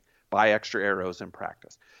using. Buy extra arrows and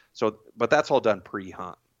practice. So, but that's all done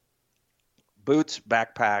pre-hunt. Boots,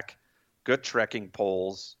 backpack, good trekking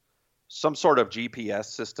poles, some sort of GPS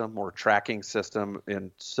system or tracking system in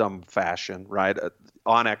some fashion, right?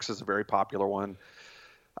 Onyx is a very popular one.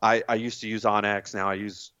 I used to use Onyx. Now I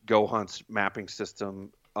use GoHunt's mapping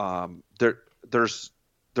system.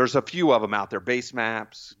 There's a few of them out there. Base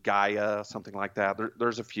Maps, Gaia, something like that.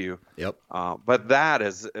 There's a few. Yep. But that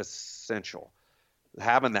is essential.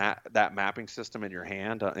 Having that mapping system in your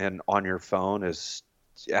hand and on your phone is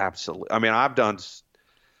absolutely. I mean, I've done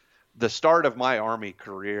the start of my Army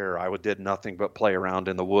career. I did nothing but play around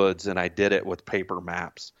in the woods, and I did it with paper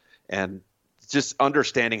maps. And just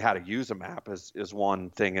understanding how to use a map is one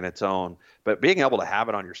thing in its own. But being able to have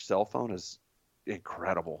it on your cell phone is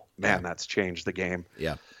incredible. Man, that's changed the game.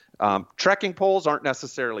 Yeah. Trekking poles aren't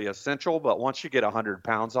necessarily essential, but once you get 100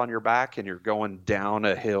 pounds on your back and you're going down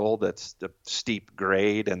a hill that's the steep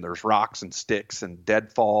grade and there's rocks and sticks and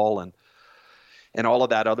deadfall and all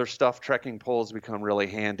of that other stuff, trekking poles become really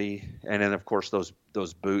handy. And then of course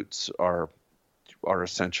those boots are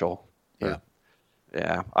essential. Yeah.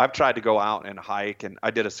 Yeah. I've tried to go out and hike, and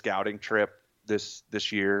I did a scouting trip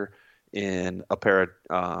this year in a pair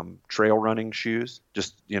of trail running shoes,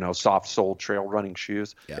 just, soft soled trail running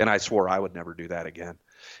shoes. Yeah. And I swore I would never do that again.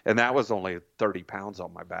 And that was only 30 pounds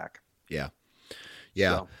on my back. Yeah.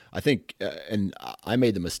 Yeah. So. I think, and I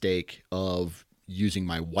made the mistake of using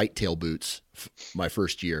my whitetail boots my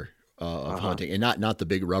first year of hunting, and not the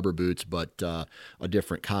big rubber boots, but a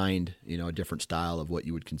different kind, a different style of what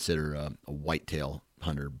you would consider a whitetail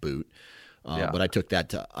hunter boot. But I took that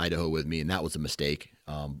to Idaho with me, and that was a mistake.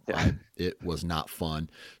 It was not fun.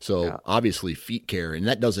 So obviously feet care, and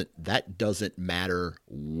that doesn't matter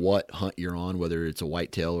what hunt you're on, whether it's a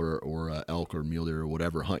whitetail or a elk or mule deer or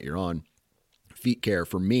whatever hunt you're on. Feet care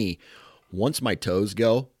for me, once my toes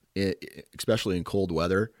go, especially in cold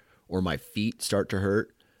weather, or my feet start to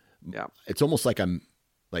hurt, it's almost like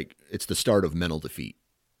it's the start of mental defeat.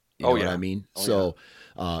 You know what I mean?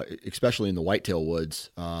 Especially in the whitetail woods,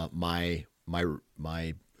 my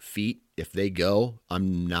feet, if they go,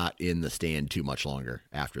 I'm not in the stand too much longer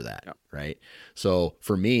after that. Yep. Right. So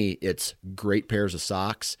for me, it's great pairs of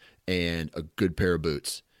socks and a good pair of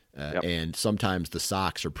boots. And sometimes the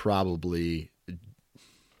socks are probably,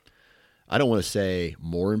 I don't want to say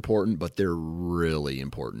more important, but they're really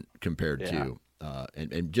important compared to,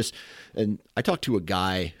 and I talked to a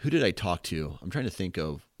guy. Who did I talk to? I'm trying to think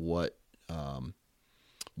of what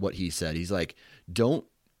he said. He's like, don't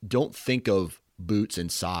think of boots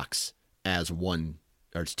and socks as one,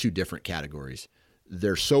 or it's two different categories.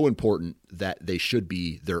 They're so important that they should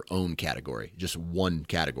be their own category, just one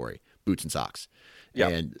category, boots and socks. Yeah.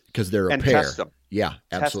 And because they're a pair. Test them. Yeah,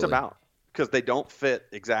 absolutely. Test them out, because they don't fit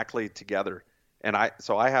exactly together. And I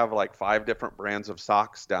have like 5 different brands of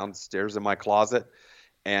socks downstairs in my closet,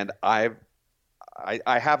 and I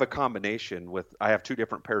have a combination with, I have 2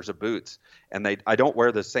 different pairs of boots, and I don't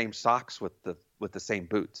wear the same socks with the same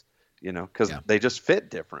boots, because they just fit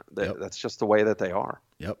different. That's just the way that they are.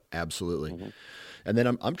 Yep, absolutely. Mm-hmm. And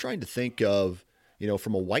then I'm trying to think of,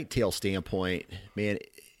 from a whitetail standpoint, man,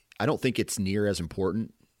 I don't think it's near as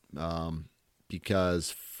important, because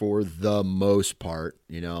for the most part,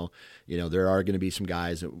 there are going to be some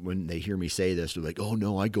guys that when they hear me say this, they're like, "Oh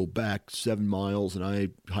no, I go back 7 miles and I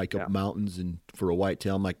hike up mountains and for a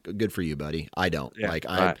whitetail." I'm like, "Good for you, buddy." I don't.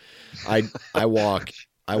 I walk.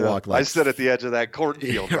 I sit at the edge of that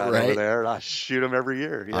cornfield right over there, and I shoot them every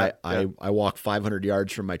year. Yeah. I walk 500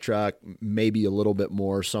 yards from my truck, maybe a little bit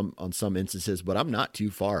more on some instances, but I'm not too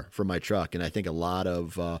far from my truck. And I think a lot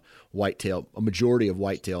of a majority of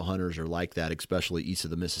whitetail hunters are like that, especially east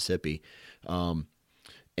of the Mississippi.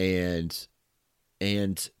 And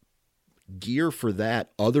gear for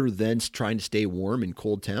that, other than trying to stay warm in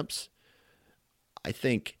cold temps, I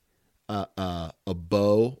think a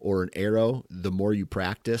bow or an arrow, the more you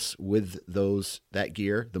practice with that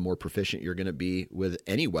gear, the more proficient you're going to be with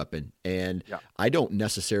any weapon. And I don't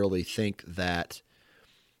necessarily think that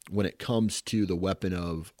when it comes to the weapon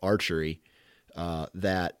of archery,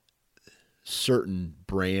 that certain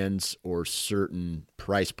brands or certain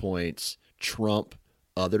price points trump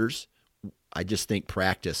others. I just think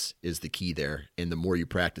practice is the key there. And the more you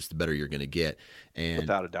practice, the better you're going to get. And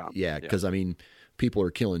without a doubt. Yeah. Because people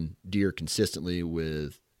are killing deer consistently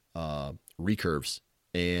with recurves,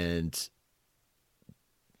 and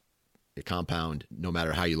a compound, no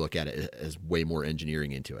matter how you look at it, has way more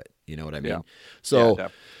engineering into it. You know what I mean? Yeah. So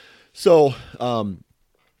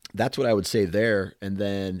that's what I would say there. And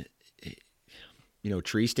then,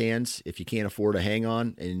 tree stands, if you can't afford a hang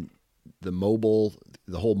on, and the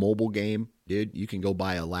whole mobile game, dude, you can go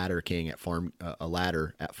buy a ladder stand at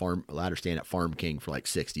Farm King for like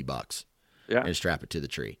 $60. Yeah. And strap it to the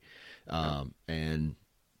tree. But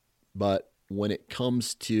when it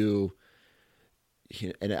comes to,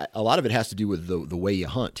 and a lot of it has to do with the way you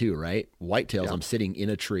hunt too, right? Whitetails, I'm sitting in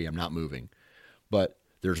a tree, I'm not moving. But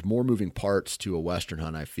there's more moving parts to a Western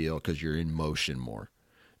hunt, I feel, because you're in motion more.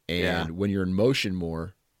 And when you're in motion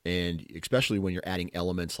more, and especially when you're adding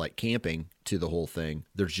elements like camping to the whole thing,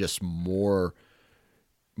 there's just more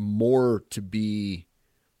to be,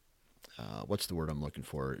 what's the word I'm looking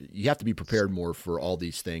for? You have to be prepared more for all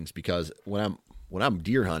these things, because when I'm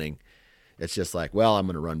deer hunting, it's just like, well, I'm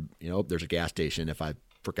going to run, there's a gas station. If I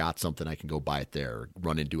forgot something, I can go buy it there, or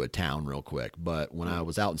run into a town real quick. But when I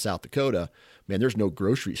was out in South Dakota, man, there's no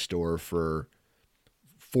grocery store for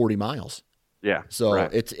 40 miles. Yeah. So right.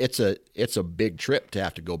 it's a big trip to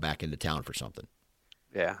have to go back into town for something.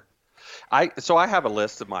 Yeah. So I have a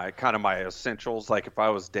list of my essentials. Like if I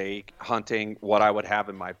was day hunting, what I would have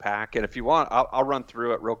in my pack. And if you want, I'll run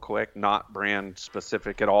through it real quick, not brand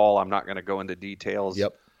specific at all. I'm not going to go into details.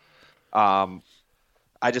 Yep.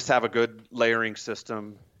 I just have a good layering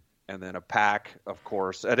system and then a pack, of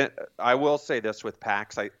course. And I will say this with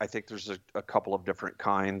packs, I think there's a couple of different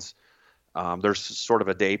kinds. There's sort of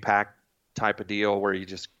a day pack type of deal where you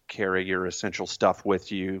just carry your essential stuff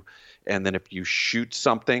with you. And then if you shoot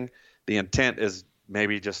something, the intent is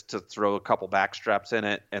maybe just to throw a couple back straps in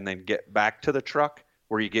it and then get back to the truck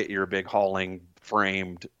where you get your big hauling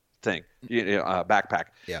framed thing, backpack.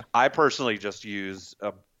 Yeah. I personally just use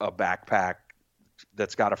a backpack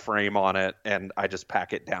that's got a frame on it, and I just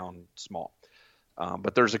pack it down small.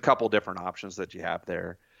 But there's a couple different options that you have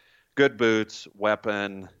there. Good boots,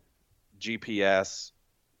 weapon, GPS,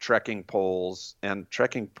 trekking poles. And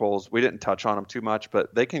trekking poles, we didn't touch on them too much,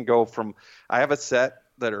 but they can go from, I have a set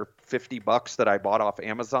that are $50 that I bought off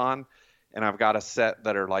Amazon, and I've got a set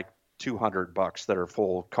that are like $200 that are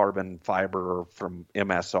full carbon fiber from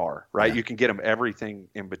MSR, right? Yeah. You can get them everything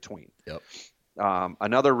in between. Yep.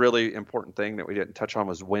 Another really important thing that we didn't touch on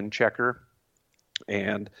was wind checker.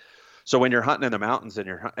 And so when you're hunting in the mountains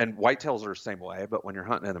and whitetails are the same way, but when you're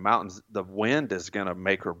hunting in the mountains, the wind is going to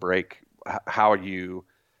make or break how you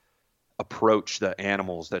approach the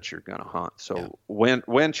animals that you're going to hunt. So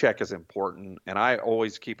wind check is important. And I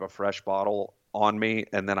always keep a fresh bottle on me.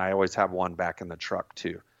 And then I always have one back in the truck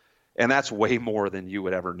too. And that's way more than you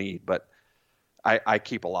would ever need. But I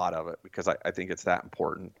keep a lot of it because I think it's that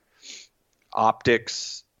important.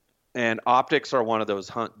 Optics are one of those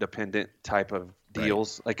hunt dependent type of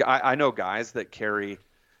deals. Right. Like I know guys that carry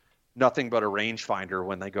nothing but a rangefinder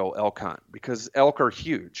when they go elk hunt because elk are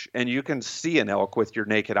huge and you can see an elk with your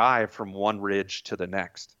naked eye from one ridge to the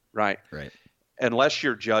next. Right. Unless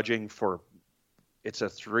you're judging for it's a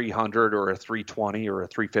 300 or a 320 or a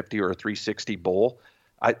 350 or a 360 bull.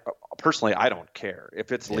 I personally don't care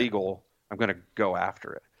if it's legal. I'm going to go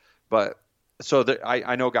after it. But so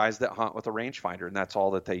I know guys that hunt with a rangefinder, and that's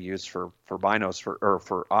all that they use for binos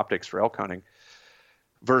for optics for elk hunting.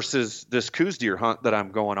 Versus this Coues deer hunt that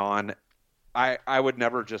I'm going on, I would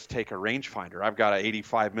never just take a rangefinder. I've got an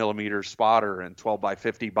 85 millimeter spotter and 12 by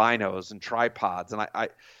 50 binos and tripods, and I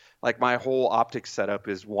like my whole optics setup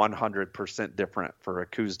is 100% different for a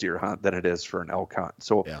Coues deer hunt than it is for an elk hunt.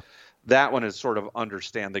 So that one is sort of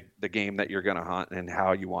understand the game that you're going to hunt and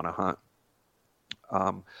how you want to hunt.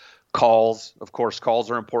 Calls, of course, calls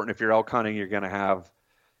are important. If you're elk hunting, you're going to have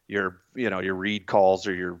your reed calls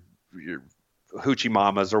or your hoochie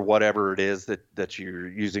mamas or whatever it is that you're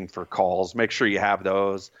using for calls. Make sure you have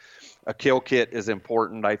those. A kill kit is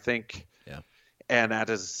important, I think. Yeah. And that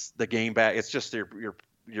is the game bag. It's just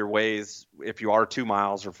your ways. If you are 2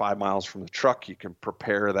 miles or 5 miles from the truck, you can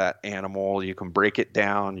prepare that animal. You can break it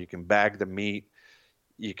down. You can bag the meat.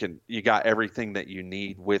 You got everything that you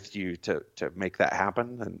need with you to make that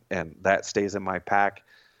happen. And that stays in my pack.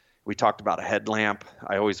 We talked about a headlamp.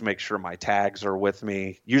 I always make sure my tags are with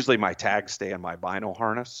me. Usually my tags stay in my bino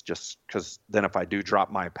harness just because then if I do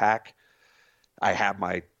drop my pack, I have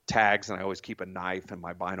my tags, and I always keep a knife in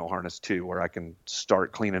my bino harness too, where I can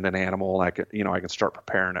start cleaning an animal. And I can start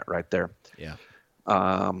preparing it right there. Yeah.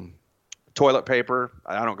 Toilet paper.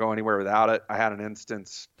 I don't go anywhere without it. I had an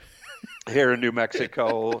instance here in New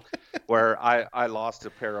Mexico where I lost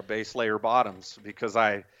a pair of base layer bottoms because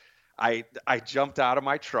I jumped out of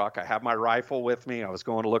my truck. I had my rifle with me. I was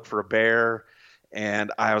going to look for a bear,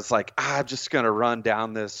 and I was like, I'm just going to run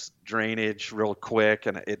down this drainage real quick.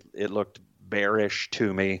 And it looked bearish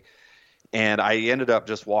to me. And I ended up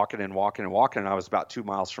just walking. And I was about 2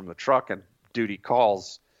 miles from the truck, and duty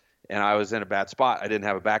calls, and I was in a bad spot. I didn't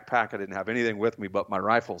have a backpack. I didn't have anything with me but my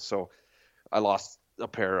rifle. So I lost a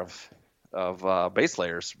pair of base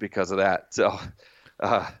layers because of that. So,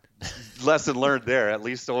 lesson learned there. At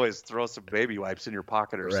least always throw some baby wipes in your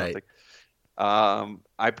pocket or something.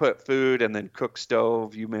 I put food and then cook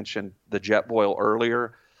stove. You mentioned the Jetboil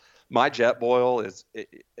earlier. My Jetboil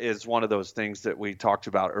is one of those things that we talked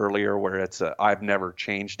about earlier where I've never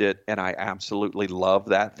changed it, and I absolutely love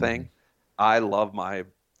that thing. I love my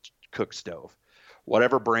cook stove.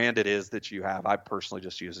 Whatever brand it is that you have, I personally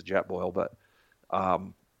just use a Jetboil, but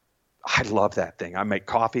I love that thing. I make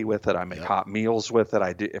coffee with it. I make hot meals with it.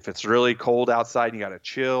 I do. If it's really cold outside and you got to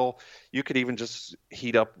chill, you could even just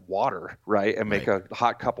heat up water, right, and make a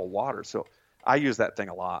hot cup of water. So I use that thing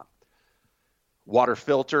a lot. Water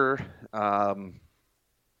filter.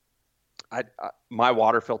 My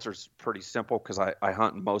water filter's pretty simple because I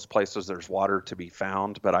hunt in most places there's water to be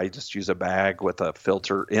found, but I just use a bag with a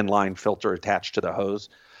filter, inline filter attached to the hose.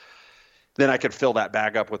 Then I could fill that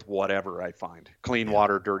bag up with whatever I find. Clean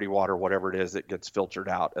water, dirty water, whatever it is, it gets filtered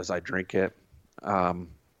out as I drink it.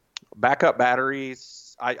 Backup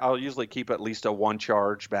batteries, I'll usually keep at least a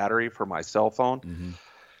 1-charge battery for my cell phone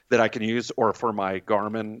that I can use, or for my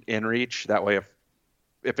Garmin InReach. That way,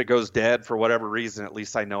 if it goes dead for whatever reason, at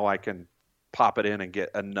least I know I can pop it in and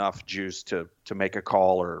get enough juice to make a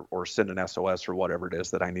call or send an SOS or whatever it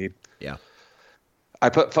is that I need. Yeah. I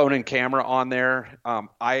put phone and camera on there.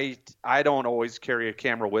 I don't always carry a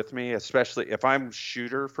camera with me, especially if I'm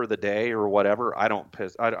shooter for the day or whatever. I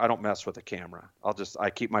don't mess with the camera. I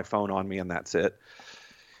keep my phone on me and that's it.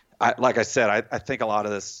 Like I said, I think a lot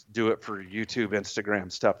of this do it for YouTube,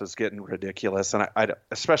 Instagram stuff is getting ridiculous. And I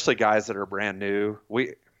especially guys that are brand new,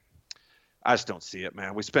 I just don't see it,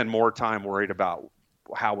 man. We spend more time worried about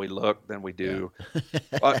how we look than we do.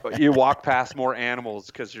 Yeah. You walk past more animals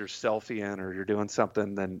because you're selfieing or you're doing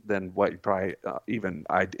something than what you probably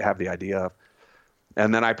I have the idea of.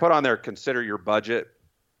 And then I put on there, consider your budget.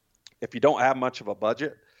 If you don't have much of a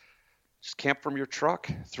budget, just camp from your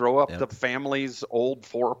truck. Throw up the family's old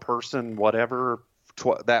 4-person whatever,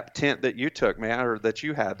 that tent that you took, man, or that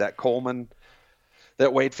you had, that Coleman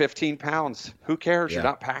that weighed 15 pounds. Who cares? Yeah. You're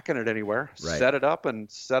not packing it anywhere. Right. Set it up and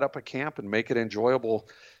set up a camp and make it enjoyable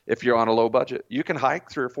if you're on a low budget. You can hike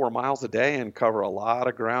 3 or 4 miles a day and cover a lot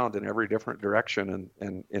of ground in every different direction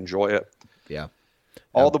and enjoy it. Yeah.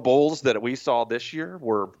 All the bulls that we saw this year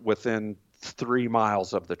were within 3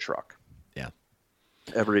 miles of the truck. Yeah.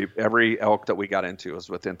 Every elk that we got into was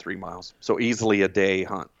within 3 miles. So easily a day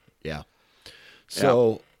hunt. Yeah.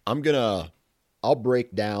 So I'll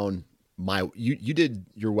break down you did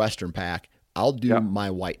your Western pack. I'll do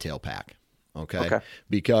my whitetail pack. Okay.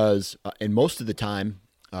 Because, and most of the time,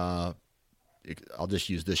 I'll just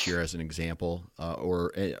use this year as an example,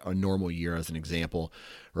 or a normal year as an example,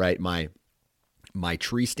 right? My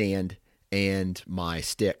tree stand and my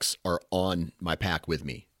sticks are on my pack with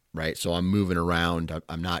me, right? So I'm moving around.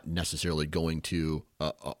 I'm not necessarily going to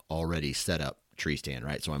already set up tree stand,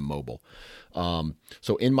 right? So I'm mobile.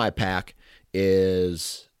 So in my pack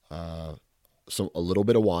is a little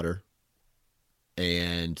bit of water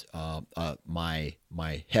and my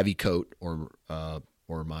heavy coat or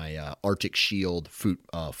my Arctic Shield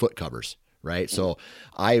foot covers, right? So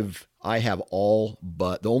I have all,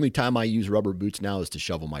 but the only time I use rubber boots now is to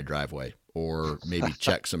shovel my driveway or maybe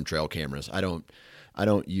check some trail cameras. I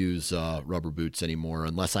don't use rubber boots anymore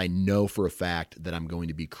unless I know for a fact that I'm going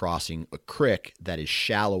to be crossing a creek that is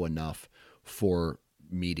shallow enough for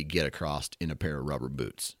me to get across in a pair of rubber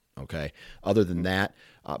boots. Okay. Other than that,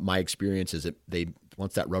 my experience is that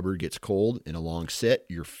once that rubber gets cold in a long sit,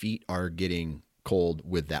 your feet are getting cold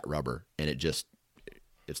with that rubber and it's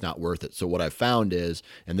not worth it. So what I've found is,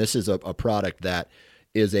 and this is a product that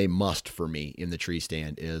is a must for me in the tree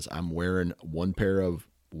stand, is I'm wearing 1 pair of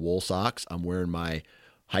wool socks. I'm wearing my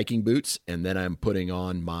hiking boots, and then I'm putting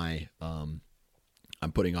on my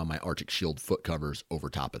Arctic Shield foot covers over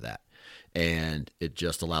top of that. And it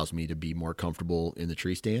just allows me to be more comfortable in the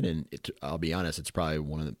tree stand. And I'll be honest, it's probably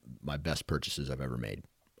one of my best purchases I've ever made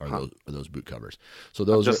are those boot covers. So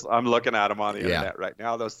I'm looking at them on the internet right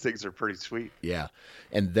now. Those things are pretty sweet. Yeah.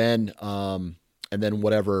 And then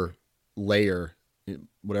whatever layer.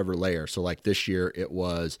 So like this year it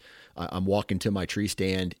was, I'm walking to my tree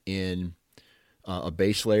stand in a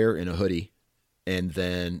base layer and a hoodie. And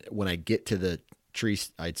then when I get to the tree,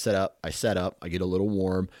 I set up, I get a little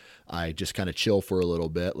warm. I just kind of chill for a little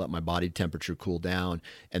bit, let my body temperature cool down.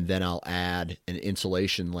 And then I'll add an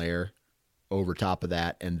insulation layer over top of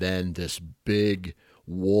that. And then this big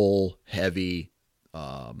wool, heavy,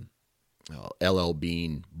 LL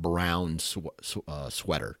Bean brown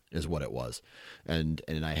sweater is what it was. And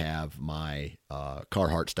I have my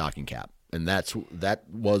Carhartt stocking cap. And that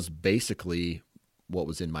was basically what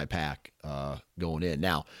was in my pack going in.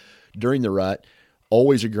 Now, during the rut,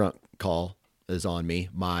 always a grunt call is on me.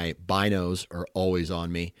 My binos are always on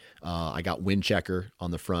me. I got wind checker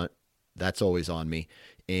on the front. That's always on me.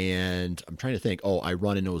 And I'm trying to think, I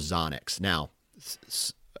run an Ozonics. Now,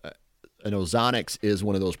 an Ozonics is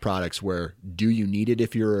one of those products where, do you need it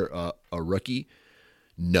if you're a rookie?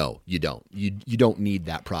 No, you don't. You don't need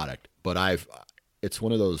that product. But it's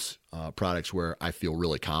one of those products where I feel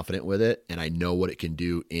really confident with it, and I know what it can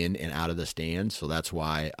do in and out of the stand. So that's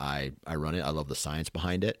why I run it. I love the science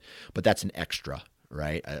behind it. But that's an extra,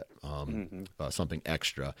 right? Something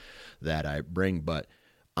extra that I bring. But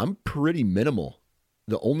I'm pretty minimal.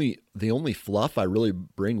 The only fluff I really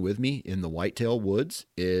bring with me in the whitetail woods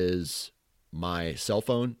is my cell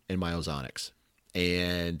phone and my Ozonics.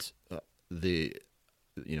 And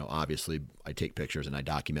obviously I take pictures and I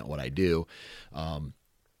document what I do.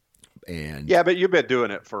 And yeah, but you've been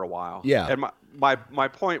doing it for a while. Yeah. And my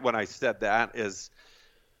point when I said that is,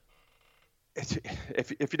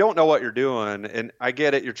 if you don't know what you're doing, and I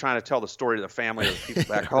get it, you're trying to tell the story to the family or the people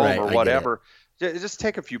back home right, or whatever, just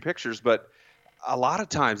take a few pictures. But a lot of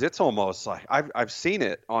times it's almost like I've seen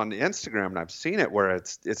it on Instagram, and I've seen it where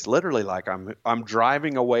it's literally like I'm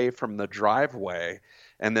driving away from the driveway,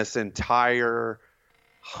 and this entire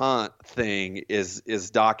hunt thing is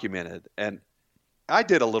documented. And I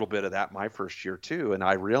did a little bit of that my first year too, and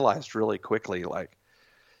I realized really quickly, like,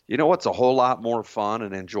 you know what's a whole lot more fun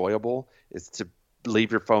and enjoyable is to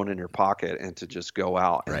leave your phone in your pocket and to just go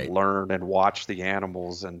out and learn and watch the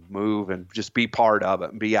animals and move and just be part of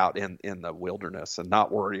it and be out in the wilderness and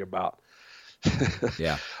not worry about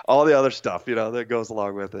all the other stuff, that goes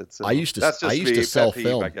along with it. So I used to sell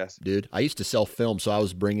film, I guess. Dude. I used to sell film, so I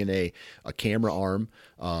was bringing a camera arm,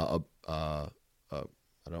 the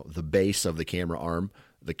base of the camera arm,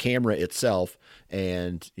 the camera itself,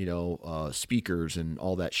 and speakers and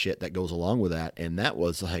all that shit that goes along with that. And that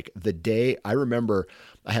was like the day I remember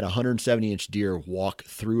I had a 170-inch deer walk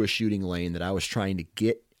through a shooting lane that I was trying to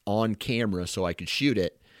get on camera so I could shoot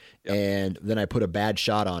it. Yep. And then I put a bad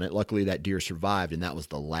shot on it. Luckily that deer survived. And that was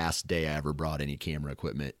the last day I ever brought any camera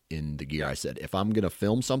equipment in the gear. I said, if I'm going to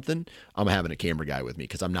film something, I'm having a camera guy with me,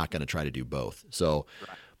 because I'm not going to try to do both. So,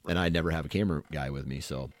 and I never have a camera guy with me.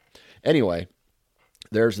 So anyway,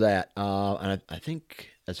 there's that. And I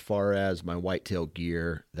think as far as my whitetail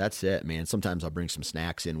gear, that's it, man. Sometimes I'll bring some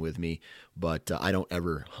snacks in with me, but I don't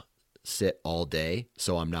ever sit all day,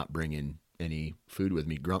 so I'm not bringing any food with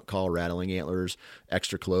me. Grunt call, rattling antlers,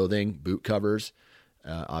 extra clothing, boot covers,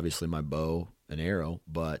 obviously my bow and arrow.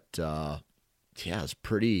 But it's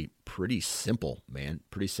pretty simple, man.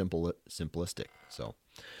 Pretty simplistic. So.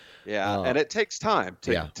 Yeah, and it takes time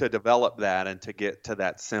to develop that and to get to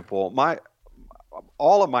that simple.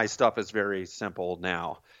 All of my stuff is very simple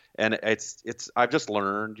now, and I've just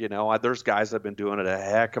learned, there's guys that have been doing it a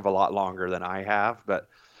heck of a lot longer than I have, but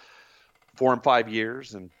 4 and 5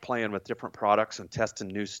 years and playing with different products and testing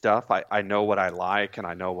new stuff, I know what I like, and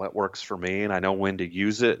I know what works for me, and I know when to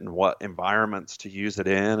use it and what environments to use it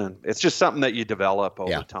in, and it's just something that you develop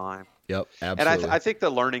over time. Yep, absolutely. And I think the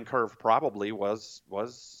learning curve probably was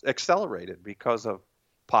accelerated because of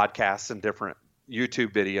podcasts and different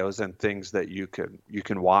YouTube videos and things that you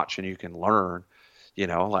can watch and you can learn,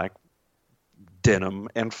 like denim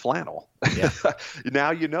and flannel. Yeah.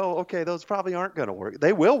 Now okay, those probably aren't going to work.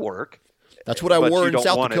 They will work. That's what I wore in South Dakota. You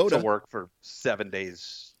don't want it to work for 7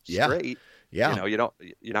 days straight. Yeah.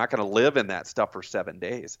 You're not going to live in that stuff for 7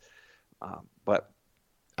 days. But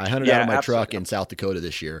I hunted out of my truck in South Dakota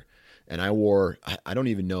this year, and I wore, I don't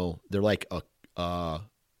even know, they're like a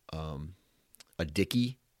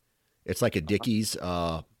Dickie. It's like a Dickies.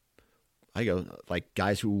 I go like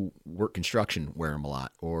guys who work construction wear them a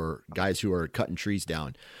lot, or guys who are cutting trees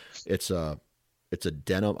down. It's a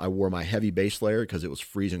denim. I wore my heavy base layer because it was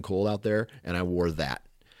freezing cold out there, and I wore that,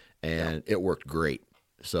 and it worked great.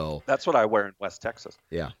 So that's what I wear in West Texas.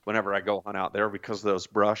 Yeah. Whenever I go hunt out there, because of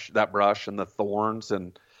that brush and the thorns,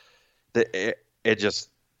 and it just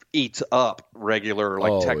eats up regular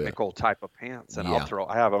technical type of pants. And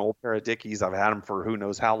I have an old pair of Dickies. I've had them for who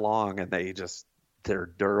knows how long, and they're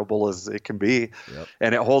durable as it can be. Yep.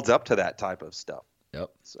 And it holds up to that type of stuff.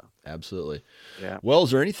 Yep. So absolutely. Yeah. Well,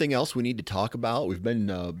 is there anything else we need to talk about? We've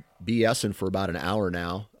been BSing for about an hour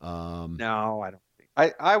now. No, I don't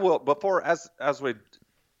think I will. Before as we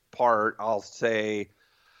part, I'll say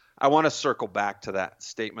I want to circle back to that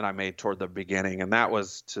statement I made toward the beginning, and that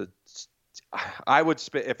was I would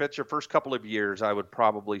spend, if it's your first couple of years, I would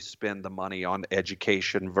probably spend the money on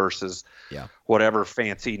education versus whatever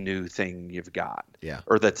fancy new thing you've got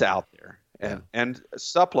or that's out there, and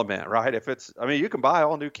supplement, right? You can buy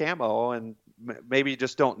all new camo, and maybe you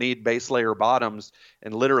just don't need base layer bottoms,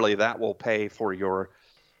 and literally that will pay for your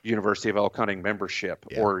University of Elk Hunting membership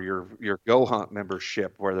or your Go Hunt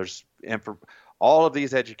membership, where there's for all of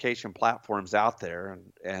these education platforms out there,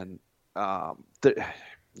 and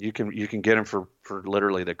you can get them for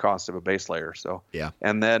literally the cost of a base layer. So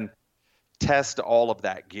and then test all of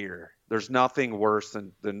that gear. There's nothing worse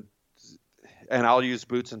than and I'll use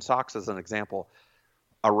boots and socks as an example.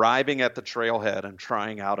 Arriving at the trailhead and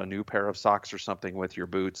trying out a new pair of socks or something with your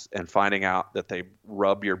boots and finding out that they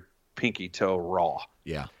rub your pinky toe raw.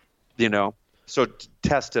 Yeah. So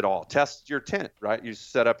test it all. Test your tent, right? You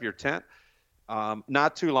set up your tent.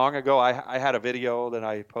 Not too long ago, I had a video that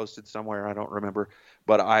I posted somewhere. I don't remember,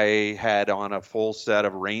 but I had on a full set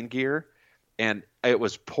of rain gear, And it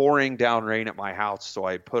was pouring down rain at my house. So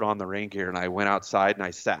I put on the rain gear and I went outside and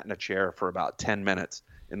I sat in a chair for about 10 minutes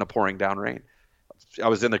in the pouring down rain. I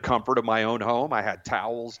was in the comfort of my own home. I had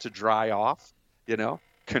towels to dry off,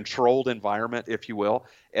 controlled environment, if you will.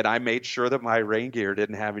 And I made sure that my rain gear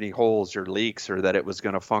didn't have any holes or leaks, or that it was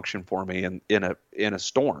going to function for me in a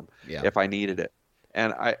storm if I needed it.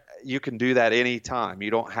 And you can do that anytime.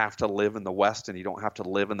 You don't have to live in the West, and you don't have to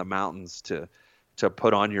live in the mountains to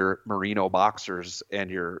put on your merino boxers and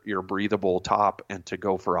your breathable top and to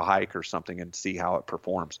go for a hike or something and see how it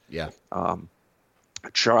performs. Yeah.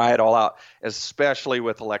 Try it all out, especially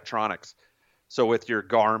with electronics. So with your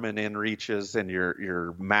Garmin inReaches and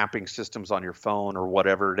your mapping systems on your phone or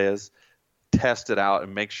whatever it is, test it out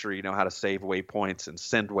and make sure you know how to save waypoints and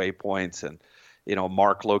send waypoints and,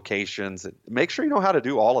 mark locations. And make sure you know how to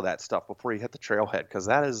do all of that stuff before you hit the trailhead, because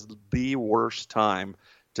that is the worst time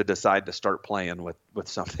to decide to start playing with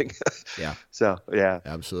something. Yeah. So yeah,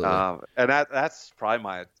 absolutely. And that's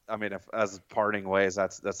probably if as parting ways,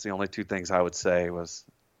 that's the only two things I would say was,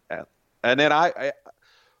 and then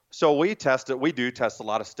so we do test a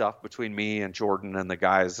lot of stuff between me and Jordan and the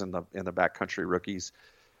guys in the backcountry rookies.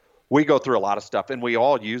 We go through a lot of stuff, and we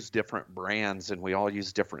all use different brands and we all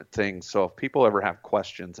use different things. So if people ever have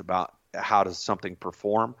questions about how does something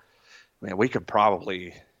perform, man, we could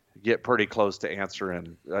probably get pretty close to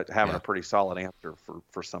answering, having a pretty solid answer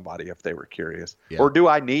for somebody if they were curious. Yeah. Or do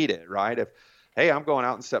I need it, right? Hey, I'm going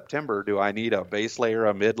out in September, do I need a base layer,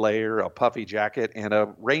 a mid layer, a puffy jacket, and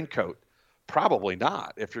a raincoat? Probably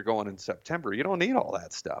not. If you're going in September, you don't need all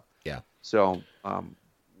that stuff. Yeah. So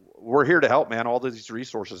we're here to help, man. All these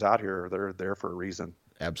resources out here, they're there for a reason.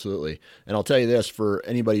 Absolutely. And I'll tell you this, for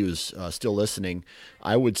anybody who's still listening,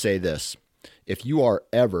 I would say this. If you are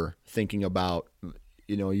ever thinking about,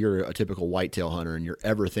 you're a typical whitetail hunter and you're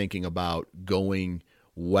ever thinking about going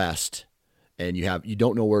west and you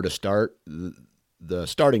don't know where to start, the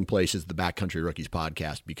starting place is the Backcountry Rookies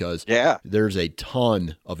podcast, because there's a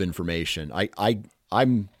ton of information.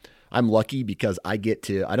 I'm lucky because I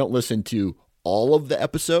don't listen to all of the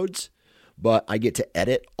episodes, but I get to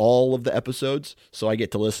edit all of the episodes. So I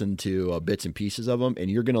get to listen to bits and pieces of them,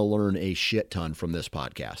 and you're going to learn a shit ton from this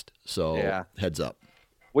podcast. So heads up.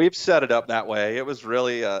 We've set it up that way. It was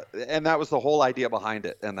really, and that was the whole idea behind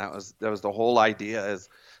it. And that was the whole idea, is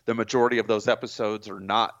the majority of those episodes are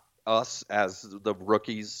not us as the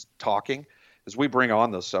rookies talking, is we bring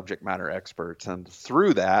on those subject matter experts. And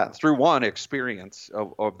through one experience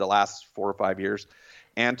of the last 4 or 5 years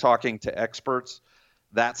and talking to experts,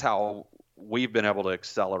 that's how we've been able to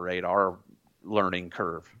accelerate our learning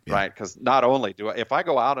curve, right? Because not only if I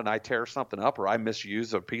go out and I tear something up or I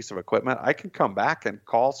misuse a piece of equipment, I can come back and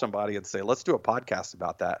call somebody and say, let's do a podcast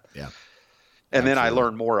about that. Yeah. And then I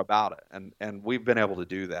learn more about it. And we've been able to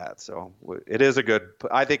do that. So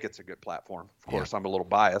I think it's a good platform. Of course, I'm a little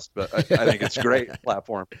biased, but I think it's a great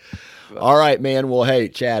platform. All right, man. Well, hey,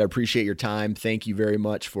 Chad, I appreciate your time. Thank you very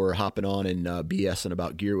much for hopping on and BSing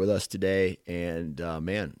about gear with us today. And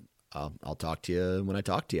man, I'll talk to you when I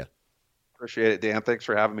talk to you. Appreciate it, Dan. Thanks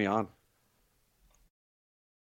for having me on.